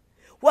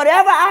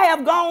 Whatever I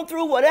have gone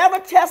through, whatever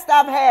test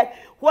I've had,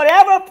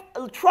 whatever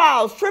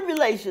trials,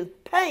 tribulations,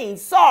 pain,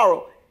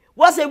 sorrow,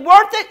 was it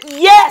worth it?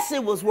 Yes,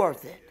 it was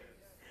worth it.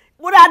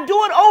 Would I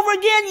do it over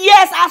again?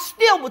 Yes, I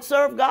still would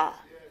serve God.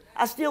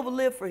 I still would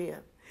live for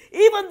him.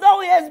 Even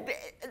though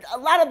a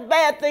lot of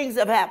bad things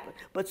have happened,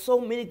 but so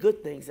many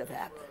good things have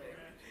happened.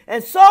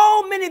 And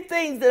so many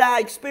things that I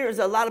experienced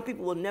that a lot of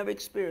people will never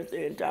experience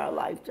their entire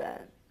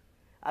lifetime.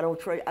 I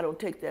don't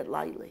take that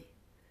lightly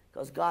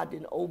because God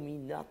didn't owe me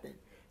nothing.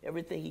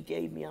 Everything he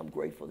gave me, I'm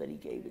grateful that he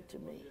gave it to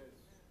me.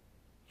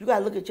 You got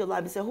to look at your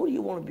life and say, who do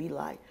you want to be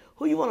like?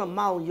 Who do you want to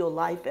model your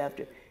life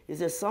after? Is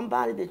there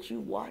somebody that you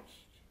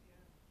watched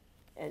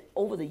and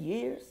over the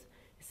years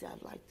you say,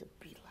 I'd like to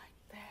be like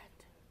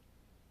that.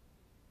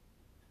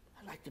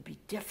 I'd like to be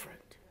different.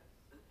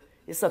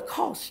 It's a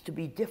cost to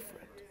be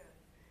different.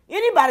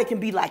 Anybody can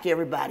be like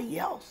everybody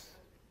else.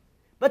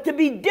 But to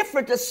be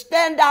different, to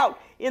stand out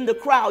in the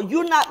crowd,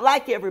 you're not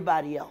like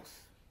everybody else.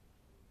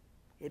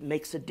 It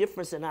makes a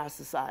difference in our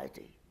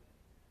society.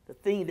 The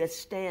thing that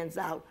stands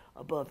out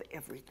above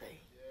everything.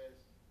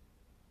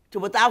 So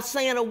without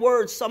saying a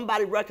word,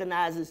 somebody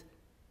recognizes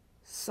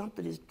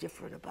something is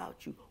different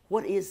about you.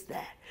 What is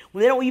that?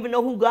 When they don't even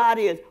know who God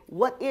is,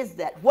 what is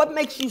that? What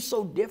makes you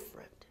so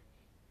different?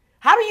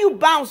 How do you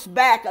bounce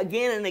back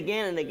again and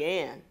again and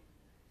again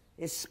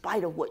in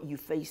spite of what you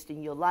faced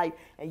in your life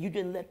and you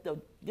didn't let the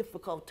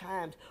difficult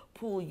times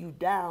pull you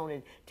down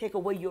and take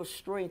away your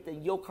strength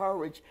and your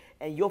courage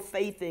and your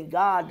faith in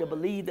God to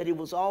believe that it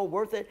was all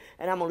worth it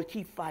and I'm going to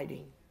keep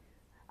fighting?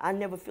 I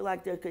never feel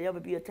like there could ever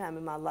be a time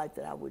in my life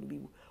that I wouldn't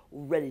be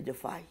ready to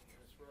fight.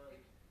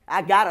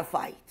 I got to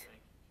fight.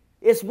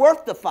 It's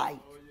worth the fight.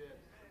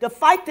 To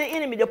fight the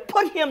enemy, to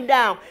put him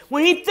down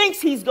when he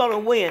thinks he's going to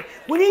win,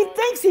 when he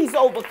thinks he's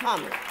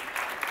overcoming.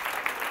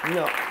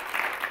 No.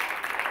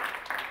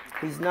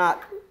 He's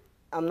not.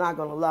 I'm not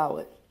going to allow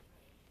it.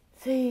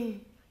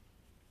 See,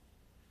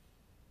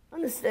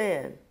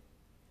 understand,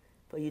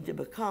 for you to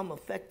become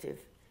effective,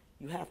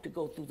 you have to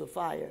go through the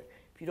fire.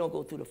 If you don't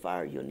go through the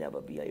fire, you'll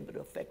never be able to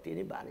affect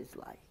anybody's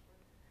life.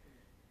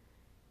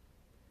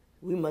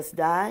 We must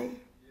die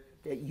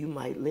that you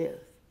might live.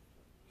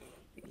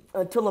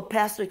 Until a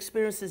pastor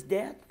experiences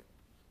death,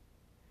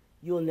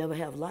 you'll never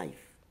have life.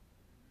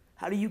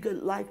 How do you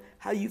get life?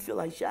 How do you feel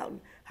like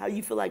shouting? How do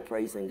you feel like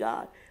praising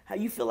God? How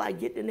do you feel like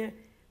getting in there?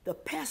 The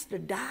pastor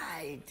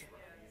died.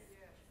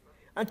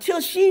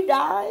 Until she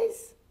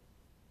dies,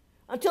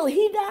 until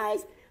he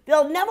dies,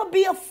 they'll never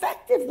be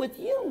effective with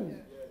you.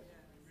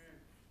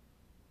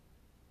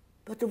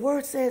 But the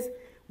word says,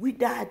 we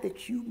died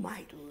that you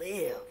might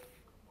live.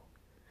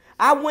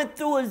 I went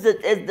through as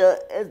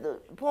the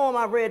poem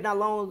I read not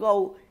long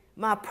ago,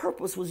 my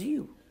purpose was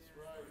you.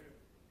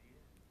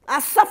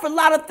 I suffered a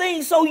lot of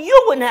things so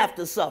you wouldn't have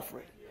to suffer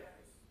it.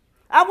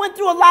 I went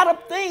through a lot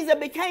of things that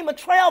became a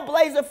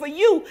trailblazer for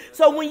you,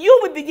 so when you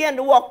would begin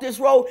to walk this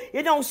road,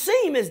 it don't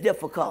seem as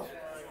difficult.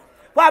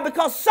 Why?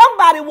 Because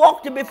somebody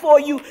walked it before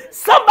you.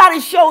 Somebody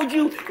showed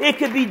you it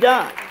could be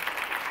done.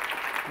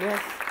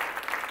 Yes.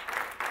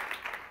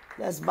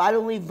 That's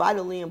vitally,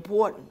 vitally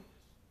important.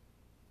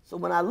 So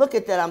when I look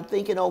at that, I'm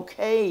thinking,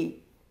 okay,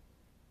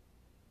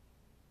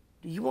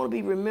 do you want to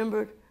be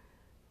remembered?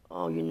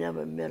 Oh, you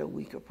never met a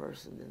weaker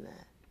person than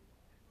that.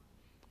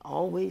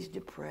 Always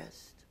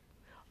depressed,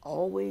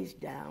 always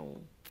down.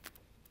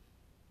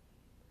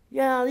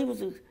 Yeah, he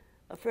was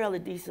a fairly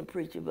decent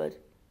preacher, but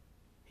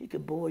he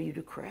could bore you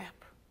to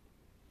crap.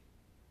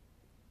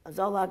 That's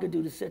all I could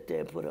do to sit there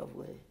and put up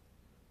with it.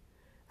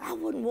 I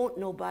wouldn't want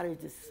nobody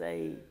to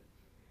say,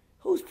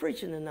 who's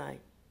preaching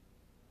tonight?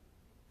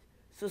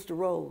 Sister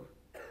Rose.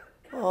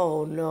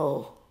 Oh,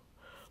 no.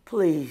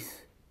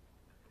 Please.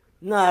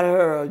 Not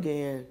her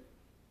again.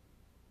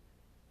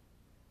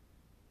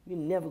 You're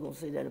never going to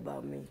say that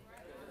about me.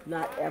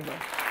 Not ever.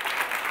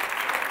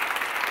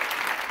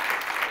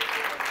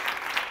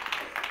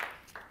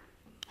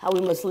 How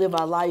we must live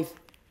our life,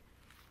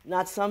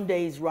 not some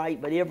days right,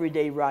 but every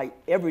day right.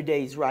 Every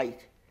day's right.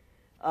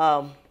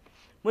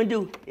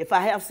 If I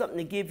have something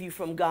to give you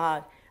from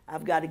God,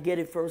 I've got to get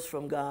it first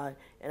from God,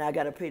 and I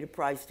got to pay the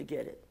price to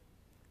get it.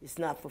 It's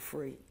not for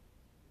free.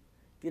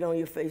 Get on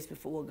your face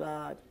before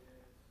God.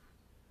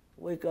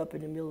 Wake up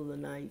in the middle of the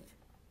night.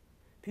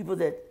 People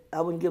that I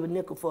wouldn't give a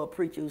nickel for a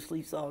preacher who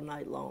sleeps all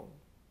night long.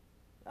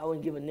 I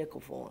wouldn't give a nickel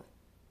for him.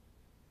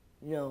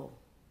 No.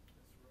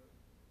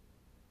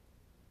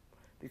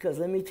 Because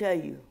let me tell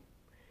you,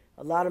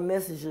 a lot of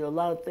messages, a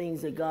lot of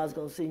things that God's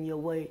going to send your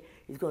way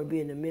is going to be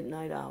in the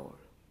midnight hour.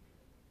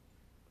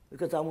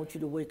 Because I want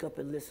you to wake up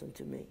and listen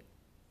to me.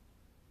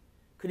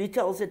 Could he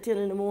tell us at 10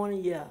 in the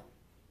morning? Yeah.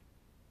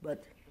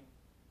 But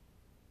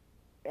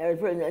every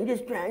person, I'm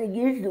just trying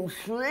to get some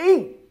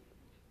sleep.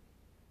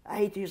 I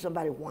hate to hear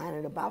somebody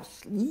whining about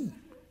sleep.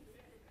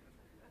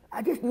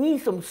 I just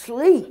need some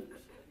sleep.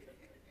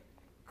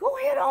 Go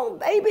ahead on,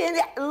 baby, and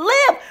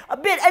live a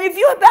bit. And if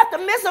you're about to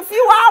miss a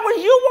few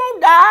hours, you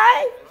won't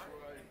die.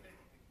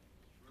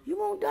 You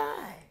won't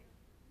die.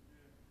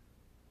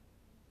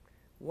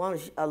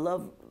 I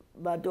love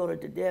my daughter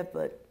to death,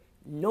 but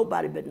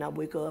nobody better not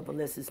wake her up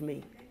unless it's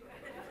me.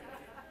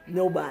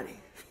 Nobody.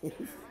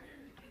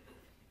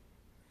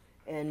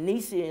 And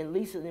Nisi and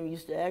Lisa and them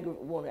used to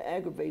want to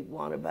aggravate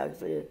Wanda by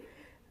saying,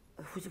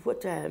 what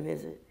time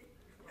is it?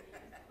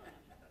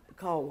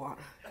 Call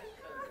Wanda.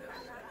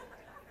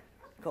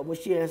 Because when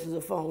she answers the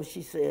phone,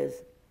 she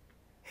says,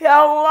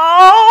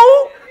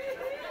 hello?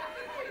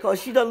 Because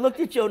she done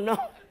looked at your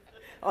number.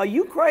 Are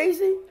you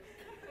crazy?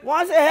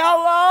 Wanda said,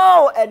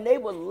 hello. And they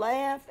would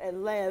laugh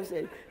and laugh.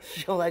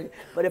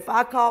 But if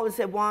I called and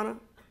said, Wanda,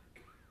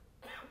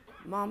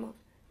 Mama,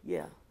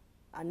 yeah.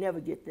 I never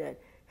get that.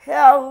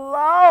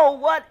 Hello,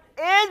 what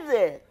is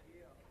it?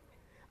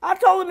 I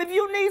told him, if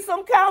you need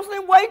some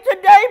counseling, wait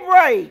till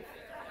daybreak.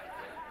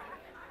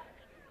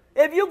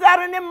 If you got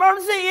an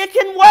emergency, it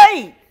can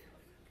wait.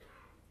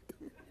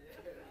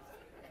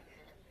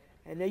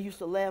 And they used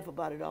to laugh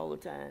about it all the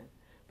time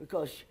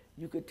because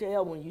you could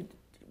tell when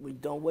we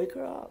don't wake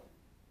her up.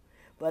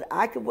 But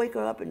I could wake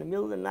her up in the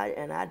middle of the night,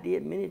 and I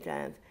did many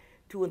times,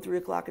 2 and 3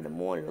 o'clock in the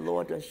morning. The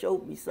Lord done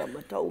showed me something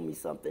or told me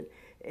something,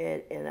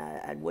 and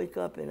I'd wake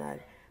up and I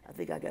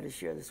think I got to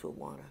share this with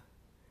Wanda.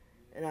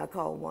 And I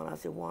called Wanda. I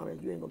said, Wanda,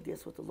 you ain't going to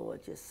guess what the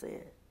Lord just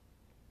said.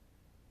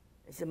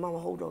 He said, Mama,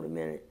 hold on a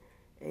minute.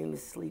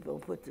 Amy's sleeping. I'll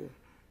put the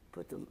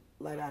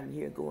light out in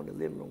here and go in the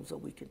living room so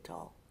we can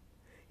talk.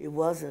 It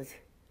wasn't.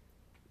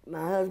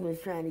 My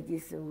husband's trying to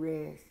get some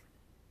rest.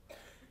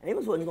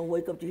 Amos wasn't going to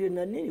wake up to hear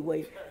nothing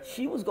anyway.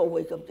 She was going to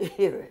wake up to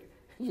hear it.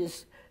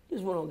 Just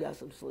went on and got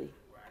some sleep.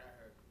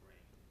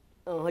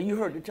 You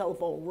heard the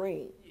telephone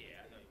ring. Yeah,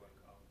 I know you want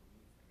to call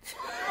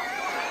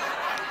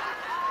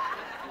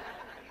me.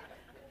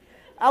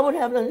 I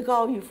wouldn't have nothing to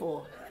call you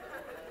for.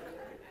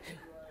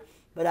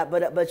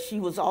 But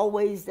she was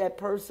always that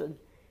person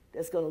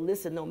that's going to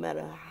listen no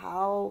matter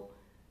how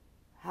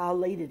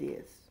late it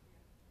is.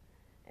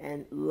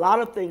 And a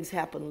lot of things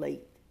happen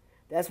late.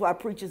 That's why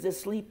preachers that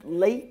sleep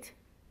late,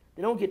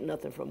 they don't get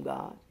nothing from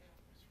God.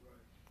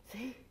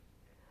 See?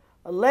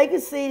 A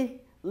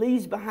legacy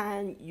leaves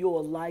behind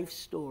your life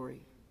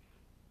story,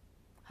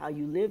 how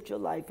you lived your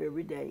life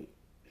every day.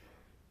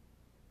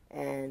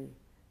 And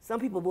some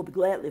people will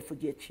gladly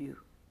forget you.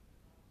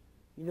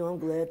 You know, I'm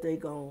glad they're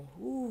gone.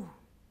 Ooh.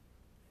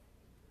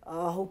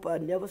 I hope I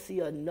never see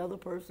another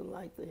person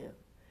like them.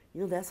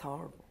 You know, that's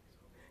horrible.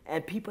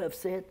 And people have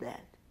said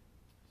that.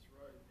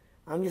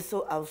 I was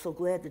so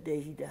glad the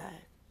day he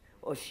died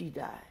or she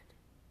died,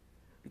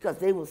 because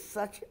they were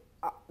such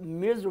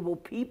miserable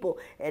people,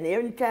 and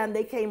every time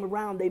they came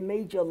around, they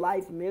made your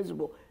life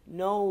miserable.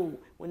 No,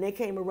 when they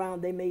came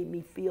around, they made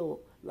me feel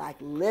like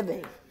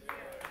living.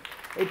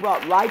 They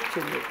brought life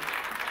to me.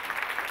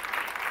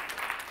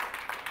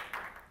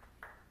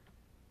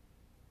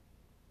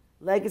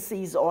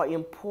 Legacies are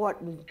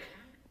important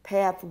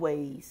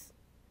pathways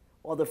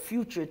or the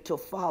future to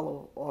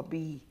follow or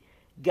be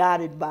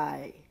guided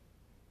by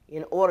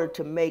in order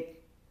to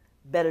make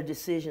better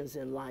decisions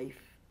in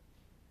life.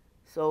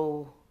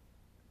 So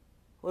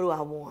what do I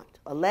want?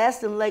 A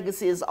lasting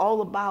legacy is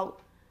all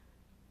about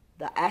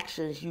the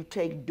actions you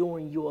take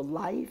during your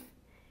life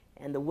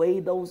and the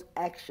way those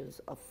actions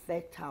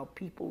affect how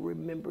people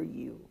remember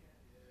you.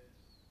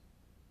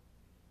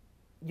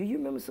 Do you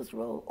remember Sister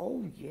Rose?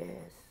 Oh,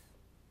 yes.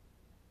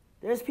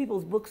 There's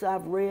people's books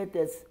I've read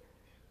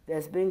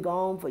that's been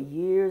gone for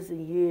years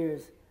and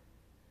years,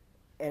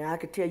 and I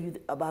could tell you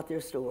about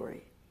their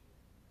story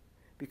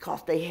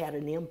because they had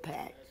an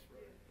impact.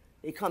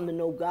 They come to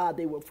know God.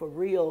 They were for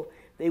real.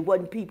 They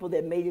wasn't people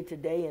that made it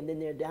today and then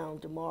they're down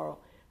tomorrow.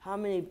 How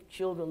many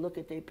children look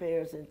at their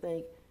parents and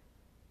think,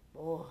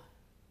 boy,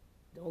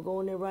 don't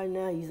go in there right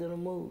now, he's in a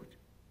mood.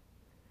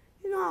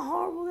 You know how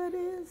horrible that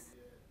is?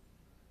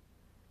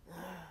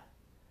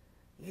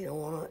 You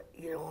don't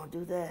want to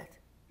do that.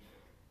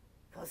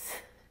 Because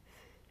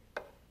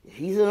if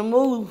he's in a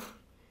mood,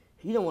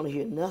 he don't want to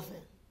hear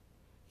nothing.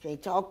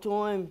 Can't talk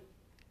to him.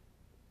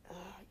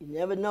 You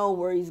never know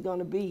where he's going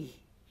to be.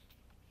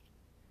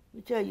 Let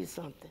me tell you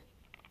something.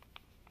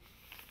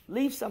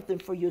 Leave something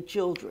for your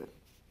children.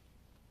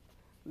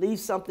 Leave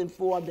something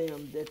for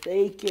them that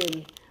they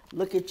can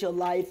look at your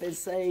life and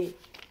say,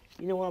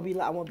 you know what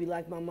I want to be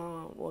like my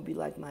mom. I want to be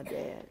like my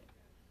dad.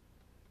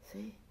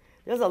 See?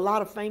 There's a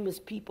lot of famous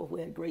people who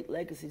had great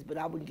legacies, but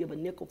I wouldn't give a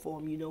nickel for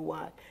them. You know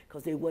why?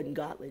 Because they wasn't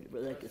godly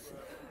legacies.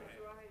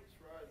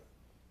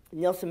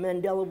 Nelson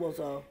Mandela was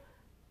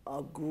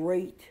a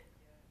great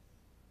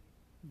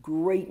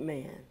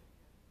man.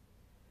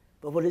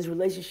 But what his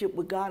relationship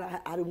with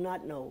God, I do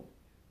not know.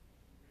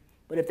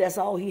 But if that's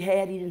all he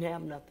had, he didn't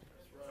have nothing.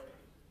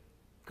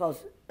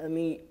 Because, I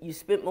mean, you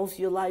spent most of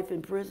your life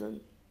in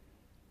prison,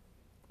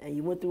 and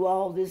you went through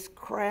all this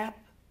crap.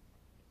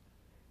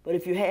 But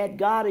if you had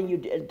God and you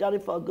done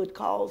it for a good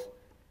cause,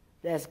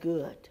 that's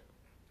good.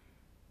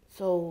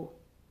 So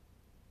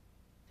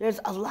there's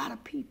a lot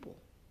of people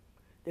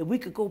that we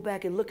could go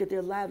back and look at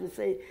their lives and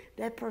say,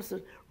 that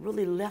person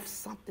really left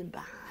something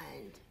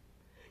behind.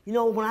 You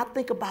know, when I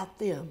think about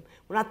them,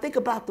 when I think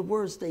about the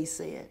words they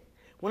said,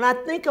 when I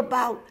think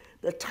about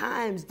the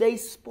times they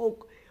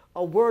spoke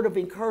a word of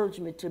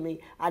encouragement to me,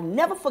 I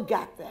never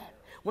forgot that.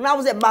 When I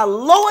was at my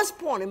lowest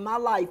point in my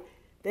life,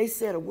 they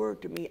said a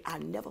word to me, I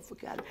never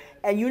forgot it.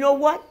 And you know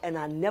what? And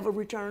I never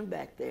returned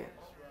back there.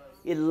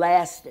 It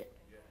lasted.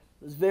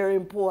 It was very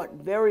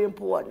important, very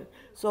important.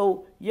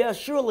 So, yeah,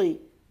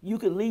 surely you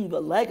can leave a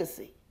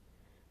legacy.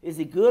 Is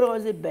it good or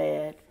is it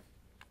bad?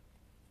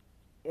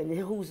 And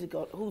who's it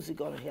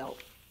going to help?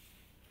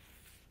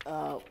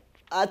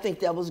 I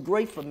think that was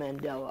great for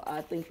Mandela.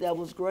 I think that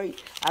was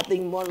great. I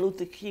think Martin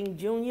Luther King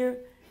Jr.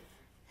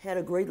 had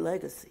a great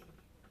legacy.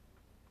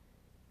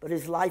 But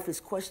his life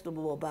is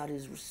questionable about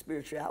his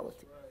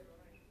spirituality.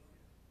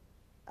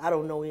 I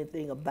don't know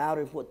anything about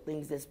it, what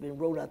things that's been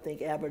wrote. I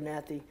think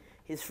Abernathy,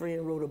 his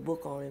friend, wrote a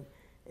book on him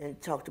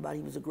and talked about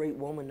he was a great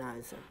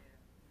womanizer.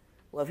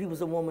 Well, if he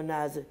was a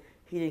womanizer,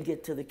 he didn't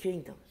get to the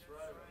kingdom.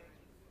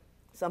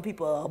 Some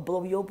people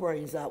blow your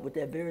brains out with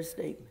that very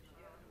statement.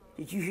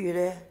 Did you hear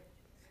that?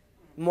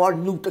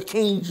 Martin Luther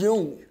King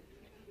Jr.,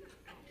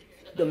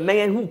 the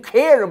man who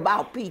cared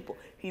about people.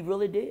 He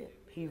really did.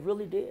 He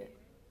really did.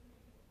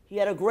 He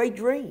had a great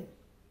dream.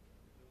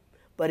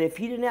 But if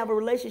he didn't have a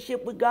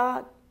relationship with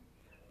God,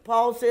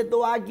 Paul said,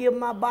 though I give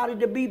my body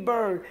to be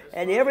burned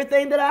and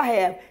everything that I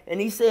have, and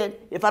he said,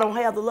 if I don't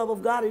have the love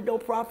of God, it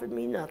don't profit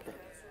me nothing.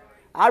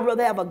 I'd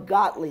rather have a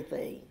godly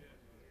thing.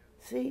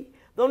 See?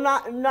 Though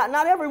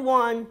not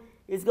everyone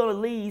is going to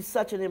leave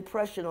such an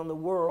impression on the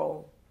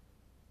world,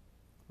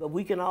 but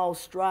we can all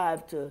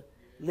strive to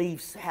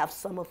have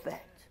some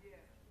effect.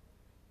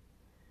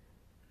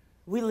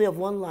 We live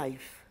one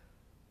life.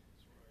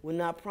 We're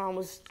not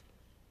promised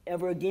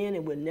ever again,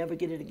 and we'll never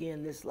get it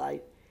again this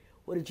life.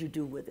 What did you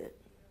do with it?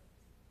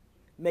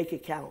 Make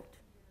it count.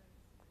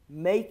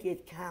 Make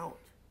it count.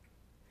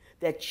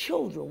 That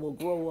children will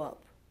grow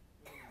up.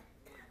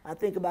 I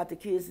think about the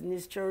kids in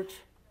this church.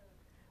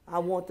 I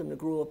want them to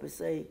grow up and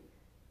say,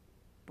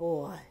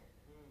 boy,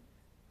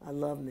 I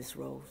love Miss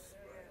Rose.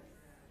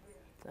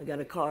 I got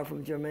a card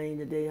from Jermaine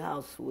today.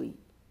 How sweet.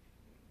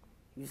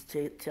 He was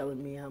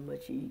telling me how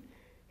much he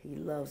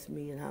loves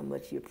me and how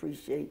much he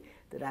appreciates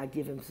that I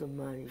give him some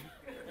money.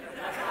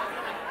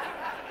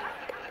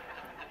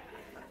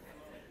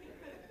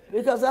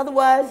 Because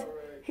otherwise,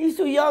 he's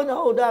too young to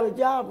hold down a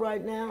job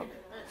right now.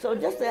 So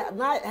just to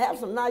have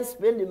some nice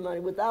spending money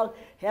without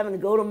having to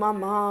go to my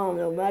mom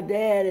or my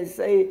dad and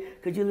say,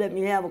 could you let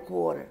me have a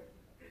quarter?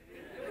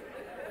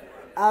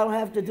 I don't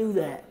have to do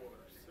that.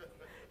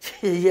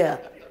 Yeah.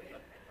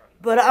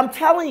 But I'm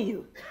telling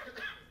you,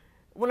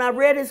 when I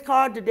read his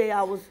card today,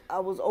 I was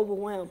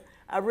overwhelmed.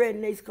 I read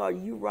Nate's card.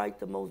 You write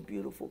the most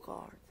beautiful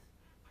cards.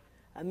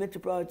 I meant to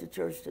bring it to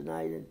church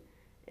tonight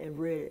and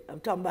read it. I'm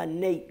talking about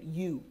Nate,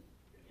 you.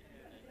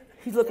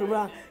 He's looking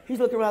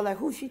around like,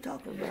 who's she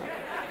talking about?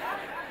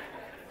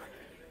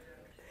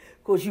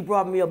 Of course, you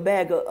brought me a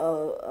bag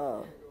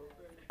of,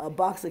 a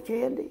box of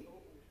candy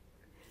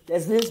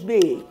that's this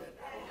big.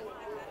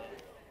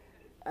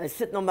 It's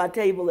sitting on my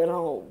table at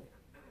home.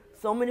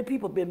 So many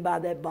people have been by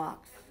that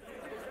box.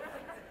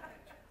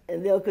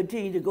 And they'll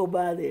continue to go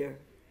by there.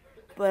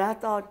 But I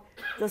thought,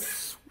 the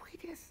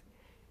sweetest,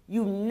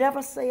 you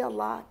never say a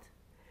lot,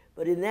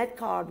 but in that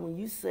card when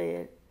you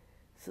said,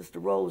 Sister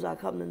Rose, I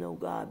come to know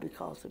God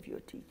because of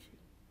your teaching.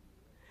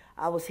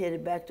 I was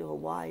headed back to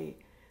Hawaii,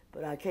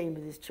 but I came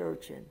to this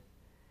church and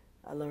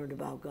I learned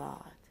about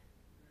God.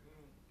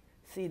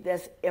 See,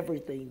 that's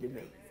everything to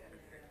me.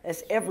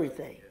 That's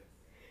everything.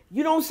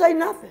 You don't say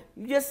nothing.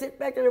 You just sit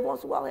back there every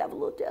once in a while and have a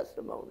little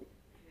testimony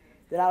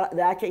that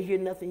I can't hear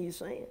nothing you're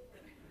saying.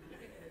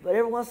 But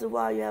every once in a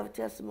while you have a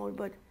testimony.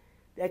 But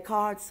that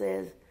card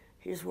says,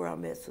 here's where I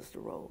met Sister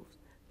Rose.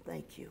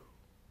 Thank you.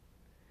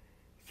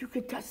 You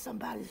can touch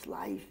somebody's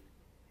life,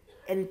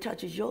 and it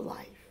touches your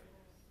life.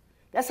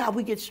 That's how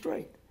we get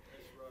strength.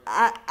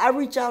 I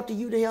reach out to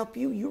you to help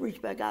you. You reach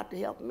back out to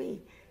help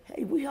me.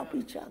 Hey, we help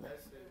each other.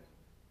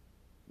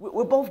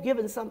 We're both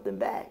giving something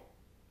back.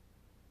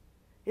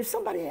 If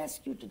somebody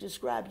asked you to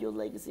describe your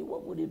legacy,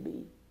 what would it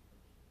be?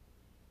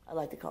 I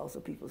like to call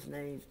some people's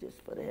names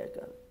just for the heck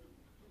of it.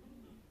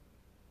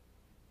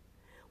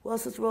 Well,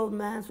 Sister Rose,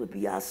 mine would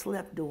be I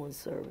slept during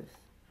service.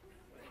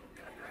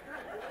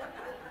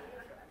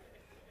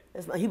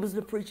 He was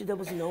the preacher that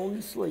was known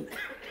to sleep.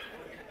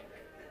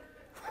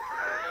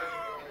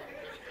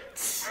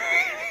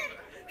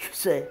 You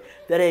say,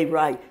 that ain't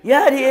right.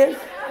 Yeah, it is.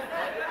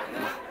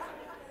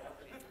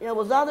 There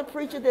was other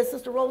preacher that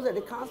Sister Rose had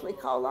to constantly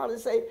call out and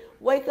say,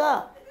 wake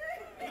up.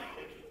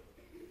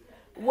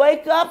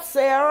 Wake up,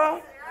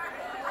 Sarah.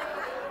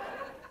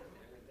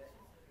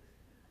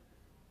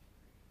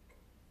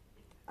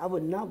 I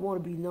would not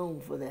want to be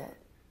known for that.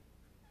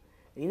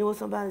 And you know what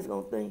somebody's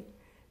going to think?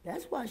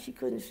 That's why she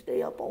couldn't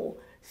stay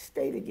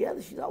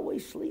together. She's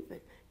always sleeping.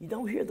 You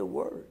don't hear the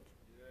word.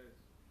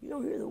 You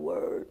don't hear the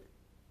word.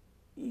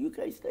 You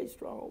can't stay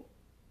strong.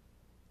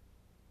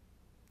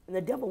 And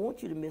the devil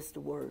wants you to miss the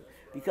word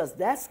because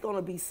that's going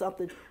to be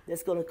something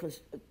that's going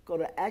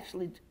to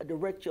actually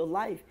direct your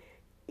life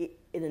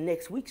in the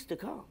next weeks to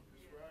come.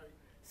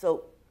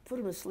 So put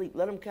them to sleep.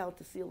 Let them count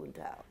the ceiling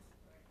tiles.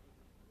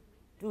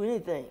 Do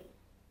anything.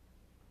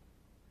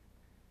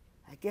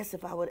 I guess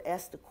if I would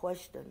ask the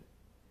question,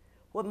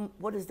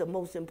 what is the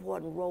most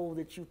important role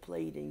that you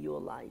played in your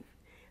life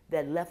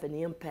that left an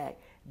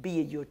impact?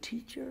 Be it your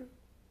teacher,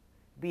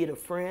 be it a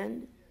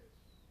friend,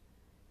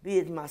 be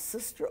it my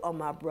sister or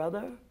my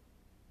brother.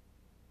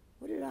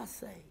 What did I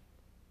say?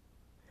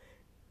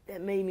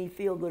 That made me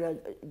feel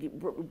good.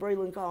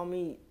 Braylon called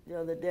me the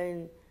other day,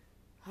 and,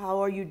 how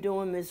are you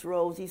doing, Miss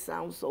Rose? He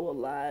sounds so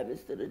alive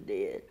instead of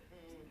dead.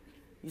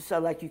 You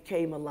sound like you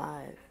came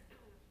alive.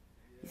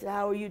 He said,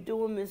 how are you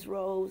doing, Miss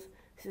Rose?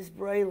 He says,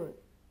 Braylon,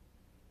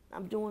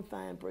 I'm doing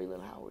fine,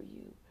 Braylon. How are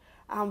you?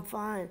 I'm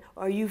fine.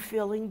 Are you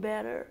feeling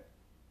better?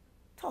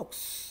 Talks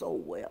so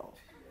well.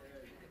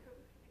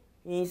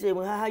 And he said,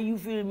 well, how you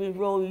feel, Miss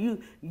Rose?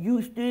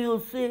 You still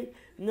sick?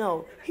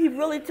 No, he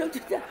really took the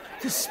time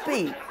to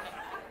speak.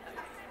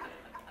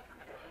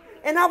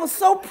 And I was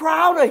so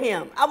proud of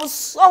him. I was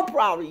so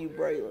proud of you,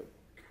 Braylon.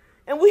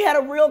 And we had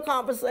a real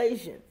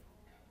conversation.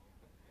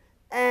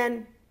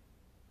 And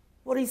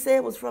what he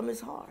said was from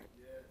his heart.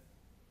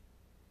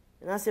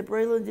 And I said,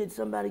 Braylon, did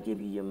somebody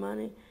give you your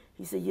money?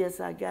 He said, yes,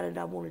 I got it.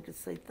 I wanted to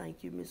say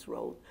thank you, Miss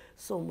Rose,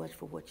 so much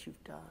for what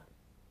you've done,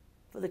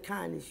 for the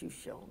kindness you've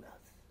shown us.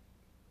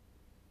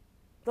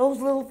 Those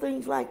little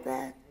things like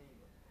that,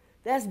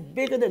 that's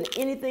bigger than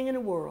anything in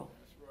the world.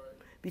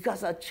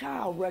 Because a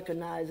child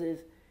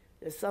recognizes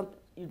that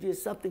you did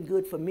something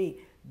good for me.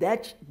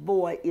 That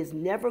boy is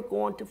never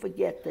going to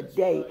forget the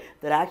day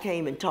that I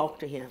came and talked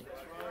to him.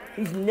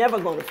 He's never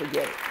going to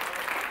forget it.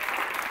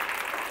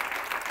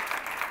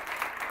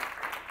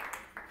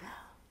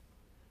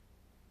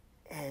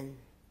 And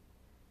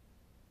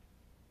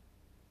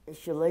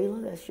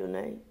Shalala, that's your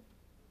name?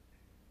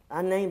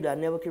 I named her. I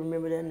never can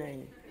remember that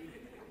name.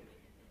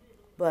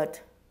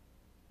 But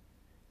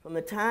from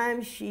the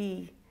time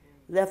she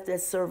left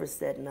that service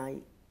that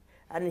night,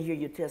 I didn't hear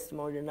your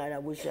testimony tonight. I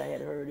wish I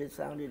had heard it. It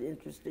sounded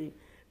interesting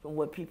from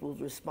what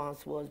people's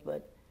response was.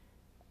 But,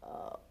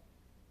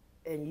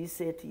 and you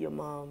said to your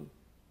mom,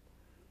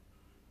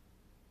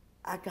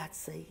 I got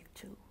saved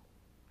too,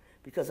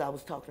 because I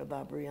was talking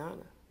about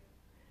Brianna.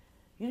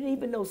 You didn't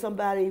even know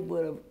somebody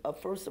with a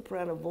first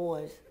soprano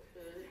voice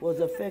was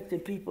affecting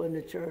people in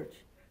the church.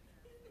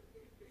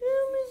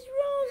 Miss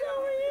Rose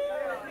over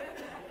here.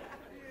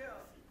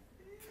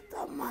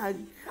 Oh my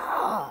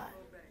God.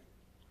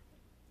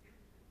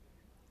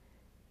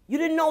 You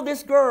didn't know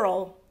this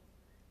girl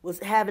was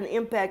having an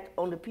impact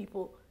on the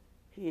people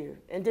here,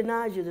 and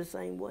denies you the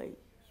same way.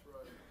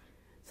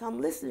 So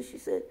I'm listening. She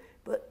said,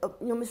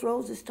 but Miss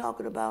Rose is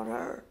talking about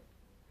her.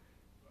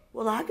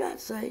 Well, I got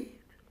saved.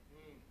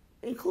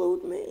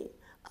 Include me.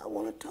 I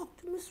want to talk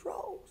to Miss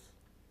Rose.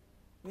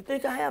 You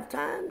think I have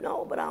time?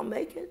 No, but I'll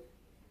make it.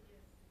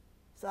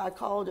 So I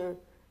called her.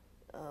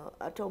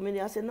 I told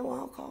Minnie, I said, no,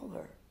 I'll call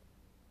her.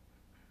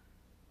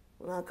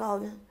 When I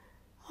called her,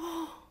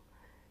 oh,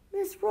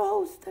 Miss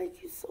Rose,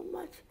 thank you so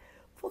much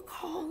for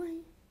calling.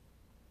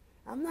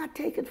 I'm not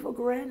taking it for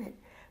granted.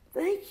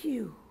 Thank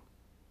you.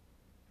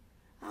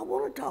 I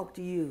want to talk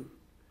to you.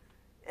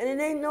 And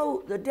it ain't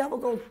the devil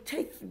gonna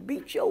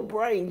beat your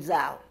brains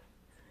out.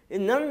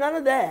 And none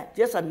of that.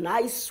 Just a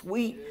nice,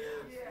 sweet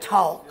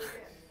talk.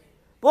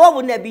 Boy,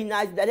 wouldn't that be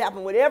nice if that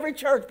happened with every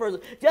church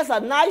person? Just a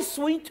nice,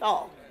 sweet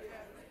talk.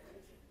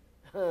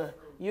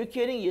 You're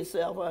kidding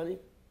yourself, honey.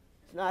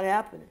 It's not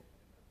happening.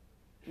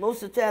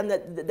 Most of the time,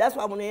 that's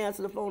why when they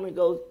answer the phone, it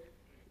goes,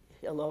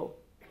 hello.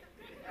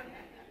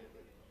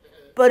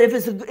 But if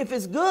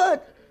it's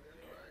good,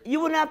 you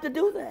wouldn't have to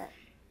do that.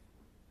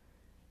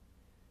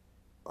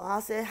 Well, I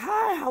said,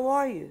 hi, how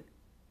are you?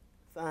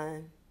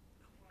 Fine.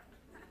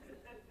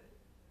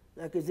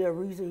 Like, is there a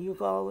reason you're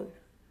calling?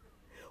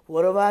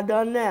 What have I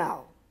done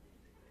now?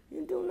 You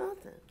didn't do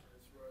nothing.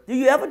 Do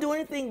you ever do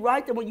anything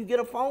right that when you get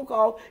a phone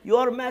call, you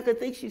automatically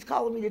think she's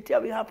calling me to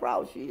tell me how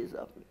proud she is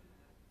of me?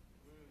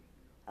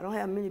 I don't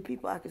have many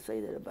people I can say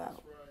that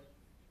about.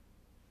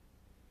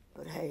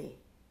 But hey,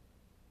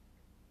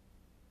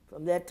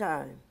 from that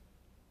time,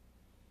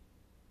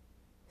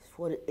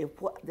 what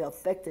the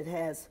effect it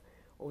has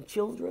on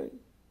children,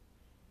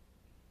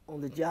 on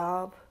the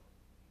job,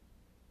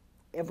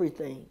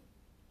 everything.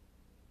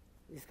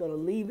 It's going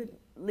to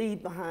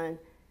leave behind,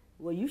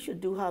 well, you should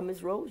do how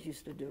Miss Rose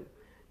used to do.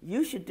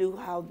 You should do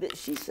how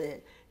she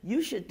said.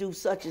 You should do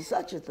such and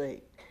such a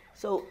thing.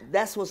 So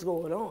that's what's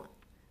going on.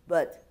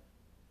 But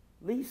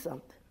leave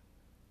something.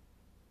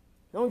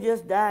 Don't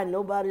just die.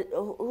 Nobody,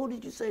 who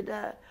did you say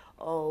died?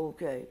 Oh,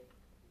 okay.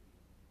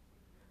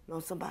 No,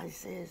 somebody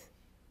says,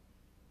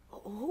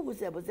 who was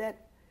that? Was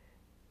that,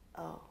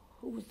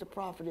 who was the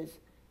prophetess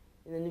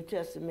in the New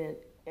Testament?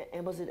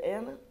 And was it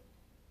Anna?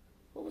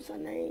 What was her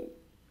name?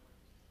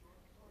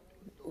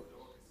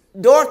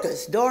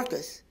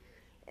 Dorcas.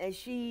 And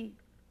she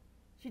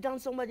done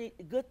so many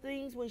good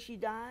things when she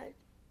died.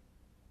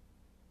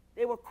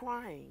 They were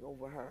crying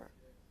over her.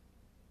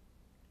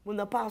 When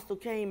the apostle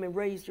came and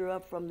raised her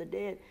up from the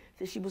dead,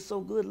 said she was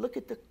so good. Look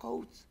at the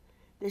coats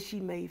that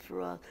she made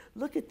for us.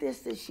 Look at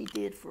this that she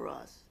did for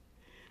us.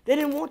 They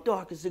didn't want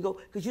Dorcas to go,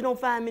 because you don't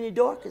find many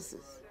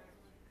Dorcases.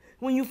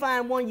 When you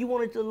find one, you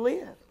want it to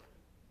live.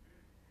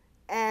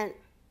 And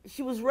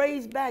she was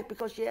raised back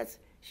because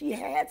she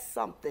had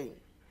something.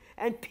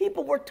 And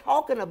people were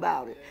talking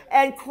about it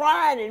and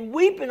crying and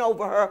weeping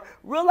over her,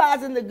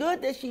 realizing the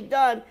good that she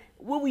done.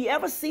 Will we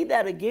ever see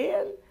that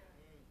again?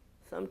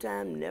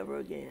 Sometime never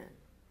again.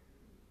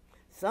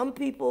 Some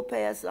people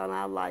pass on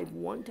our life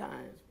one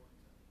time.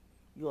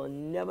 You'll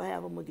never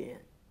have them again.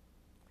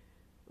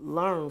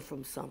 Learn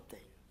from something.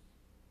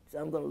 So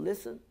I'm going to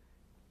listen.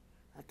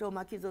 I told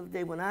my kids the other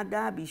day, when I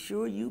die, be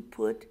sure you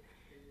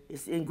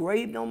it's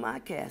engraved on my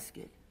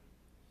casket,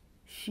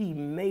 she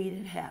made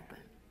it happen.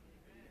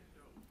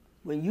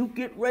 When you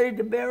get ready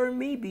to bury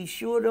me, be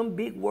sure them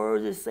big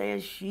words is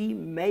saying she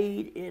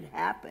made it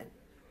happen.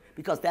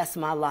 Because that's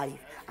my life.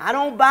 I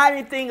don't buy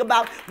anything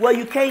about, well,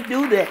 you can't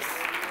do this.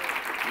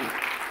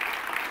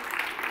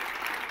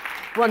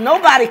 Well,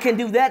 nobody can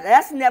do that.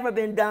 That's never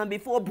been done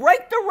before.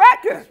 Break the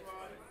record.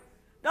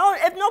 No,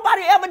 if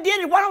nobody ever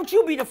did it, why don't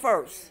you be the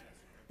first?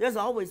 There's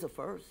always a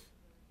first.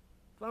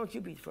 Why don't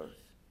you be the first?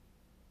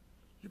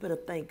 You better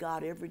thank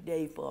God every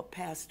day for a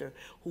pastor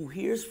who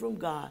hears from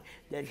God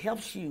that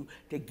helps you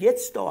to get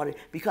started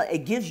because it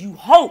gives you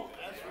hope.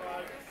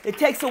 Right. It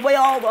takes away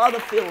all the other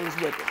feelings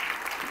with it.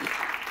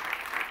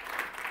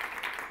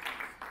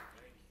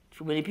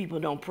 Too many people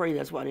don't pray.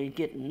 That's why they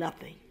get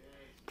nothing.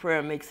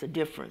 Prayer makes a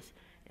difference.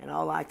 And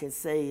all I can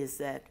say is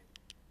that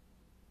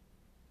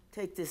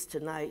take this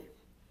tonight.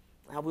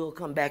 I will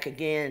come back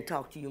again and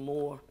talk to you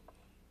more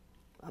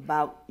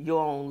about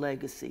your own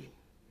legacy.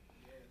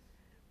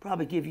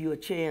 Probably give you a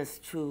chance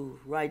to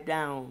write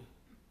down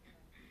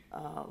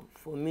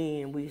for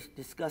me, and we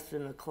discussed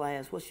in a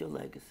class, what's your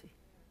legacy?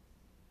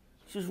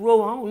 She says,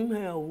 Ro, I don't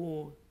even have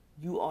one.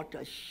 You ought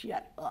to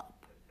shut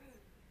up.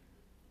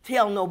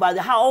 Tell nobody,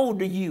 how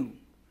old are you?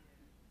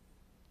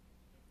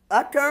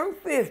 I turned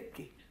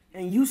 50,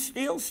 and you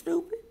still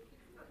stupid?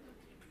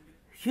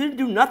 You didn't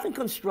do nothing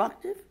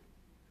constructive?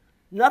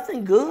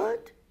 Nothing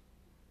good?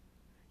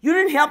 You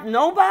didn't help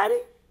nobody?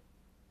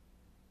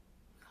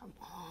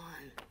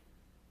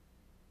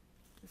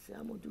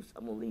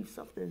 I'm gonna leave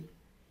something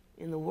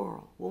in the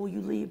world. What will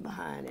you leave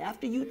behind?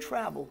 After you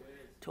travel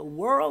to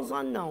worlds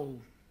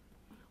unknown,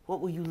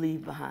 what will you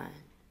leave behind?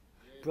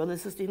 Brother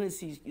and Sister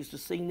Hennessy used to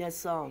sing that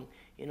song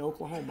in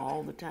Oklahoma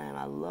all the time.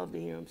 I love to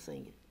hear them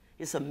sing it.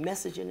 It's a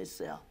message in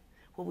itself.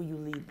 What will you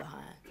leave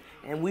behind?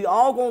 And we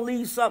all gonna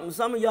leave something.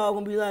 Some of y'all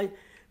gonna be like,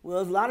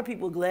 well, a lot of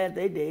people are glad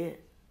they dead.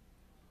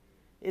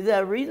 Is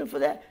there a reason for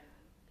that?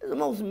 They're the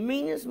most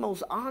meanest,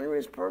 most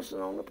honorous person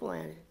on the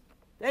planet.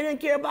 They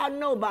didn't care about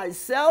nobody.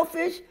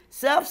 Selfish,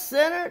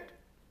 self-centered.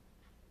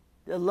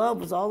 Their love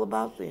was all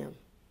about them.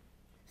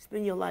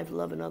 Spend your life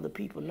loving other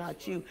people,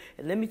 not you.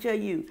 And let me tell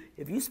you,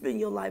 if you spend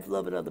your life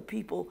loving other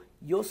people,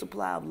 your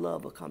supply of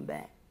love will come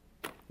back.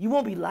 You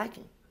won't be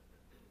lacking.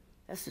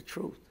 That's the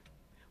truth.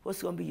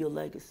 What's going to be your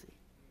legacy?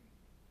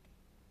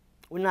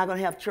 We're not going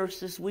to have church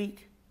this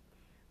week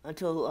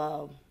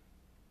until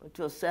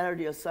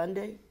Saturday or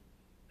Sunday.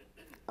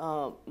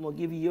 I'm going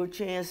to give you your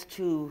chance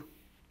to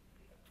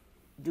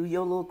do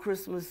your little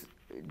Christmas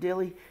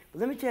dilly.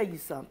 But let me tell you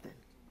something.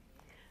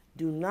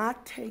 Do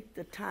not take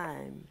the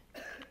time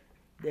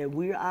that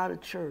we're out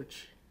of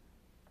church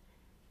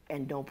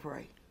and don't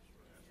pray.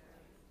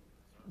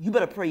 You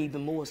better pray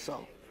even more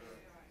so.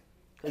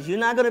 Because you're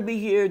not going to be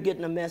here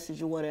getting a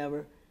message or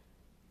whatever.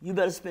 You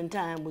better spend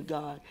time with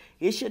God.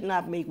 It should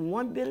not make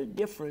one bit of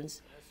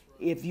difference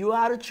if you're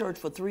out of church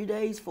for 3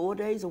 days, 4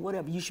 days, or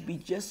whatever. You should be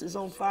just as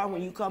on fire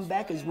when you come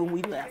back as when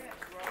we left.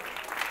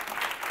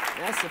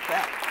 That's a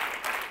fact.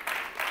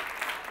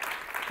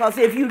 Because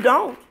if you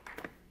don't,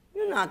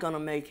 you're not going to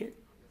make it.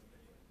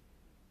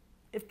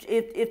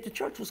 If the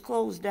church was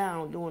closed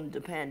down during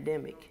the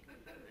pandemic,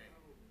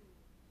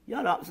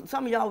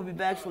 some of y'all would be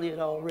backslid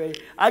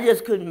already. I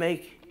just couldn't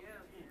make it.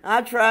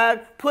 I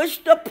tried, push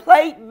the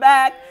plate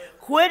back,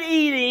 quit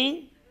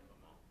eating,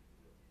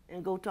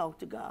 and go talk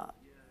to God.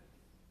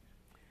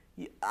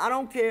 I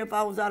don't care if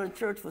I was out of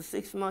church for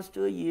 6 months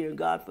to a year.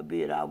 God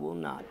forbid I will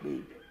not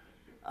be.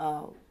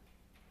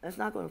 That's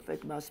not going to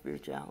affect my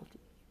spirituality.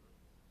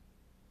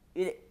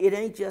 It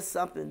ain't just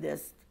something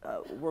that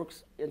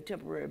works in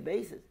temporary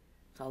basis.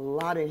 There's a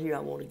lot in here I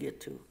want to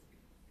get to.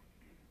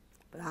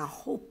 But I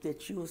hope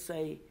that you'll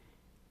say,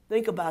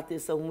 think about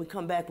this, so when we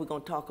come back, we're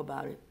going to talk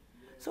about it.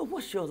 So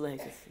what's your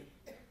legacy?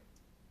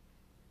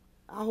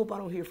 I hope I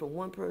don't hear from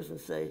one person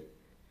say,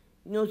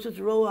 you know,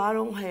 Sister Ro, I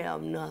don't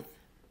have nothing.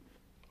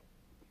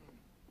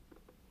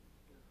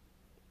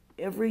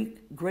 Every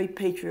great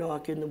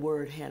patriarch in the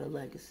Word had a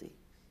legacy.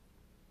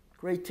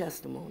 Great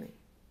testimony.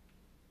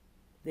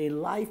 Their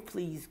life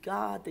pleased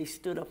God. They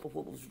stood up for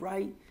what was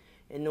right.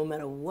 And no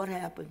matter what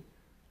happened,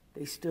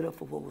 they stood up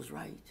for what was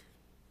right.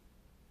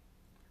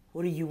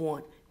 What do you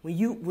want? When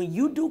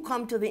you do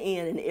come to the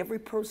end, and every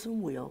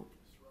person will,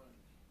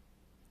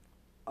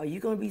 are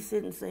you going to be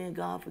sitting saying,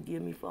 God,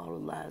 forgive me for all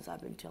the lies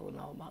I've been telling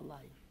all my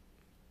life?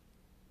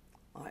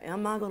 Or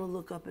am I going to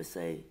look up and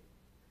say,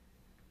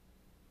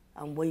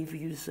 I'm waiting for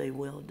you to say,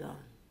 well done,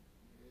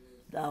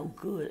 thou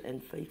good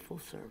and faithful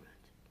servant.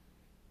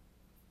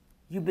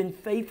 You've been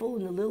faithful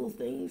in the little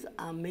things,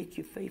 I'll make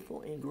you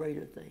faithful in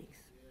greater things.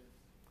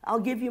 I'll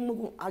give you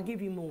more. I'll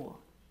give you more.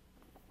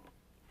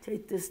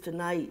 Take this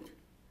tonight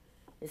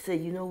and say,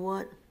 you know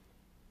what?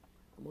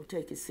 I'm going to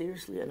take it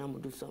seriously and I'm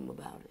going to do something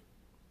about it.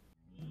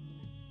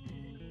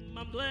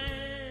 I'm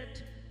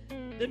glad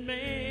that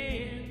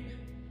man,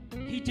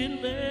 he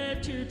didn't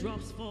let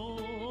teardrops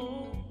fall.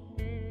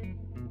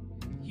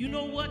 You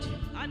know what?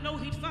 I know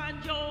he'd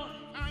find joy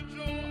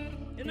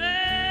in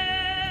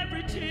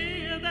every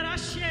tear that I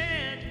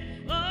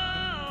shed.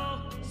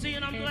 Oh, see,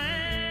 and I'm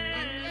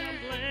glad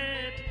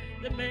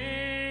that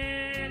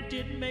man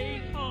didn't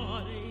make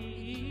heartache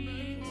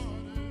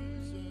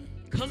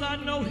 'cause I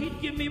know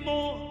he'd give me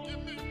more.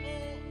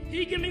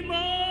 He'd give me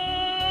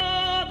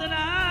more than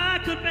I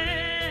could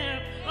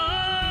bear.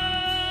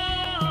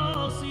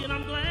 Oh, see, and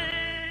I'm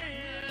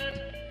glad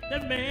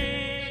that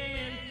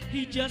man,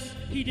 he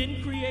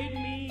didn't create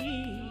me.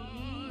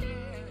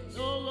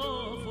 Oh,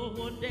 Lord, for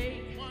one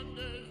day.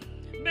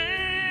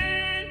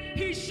 Man,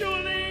 he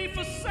surely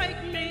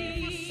forsake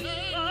me.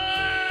 Oh,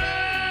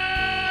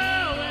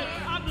 and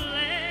I'm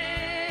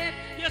glad.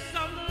 Yes,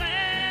 I'm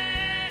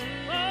glad.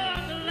 Oh,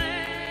 I'm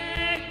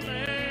glad,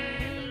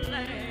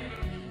 glad.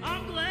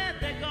 I'm glad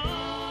that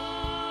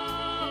God,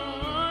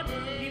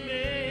 he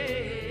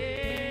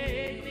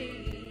made me.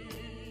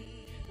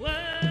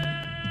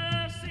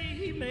 Well, see,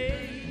 he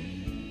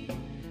made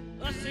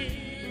us in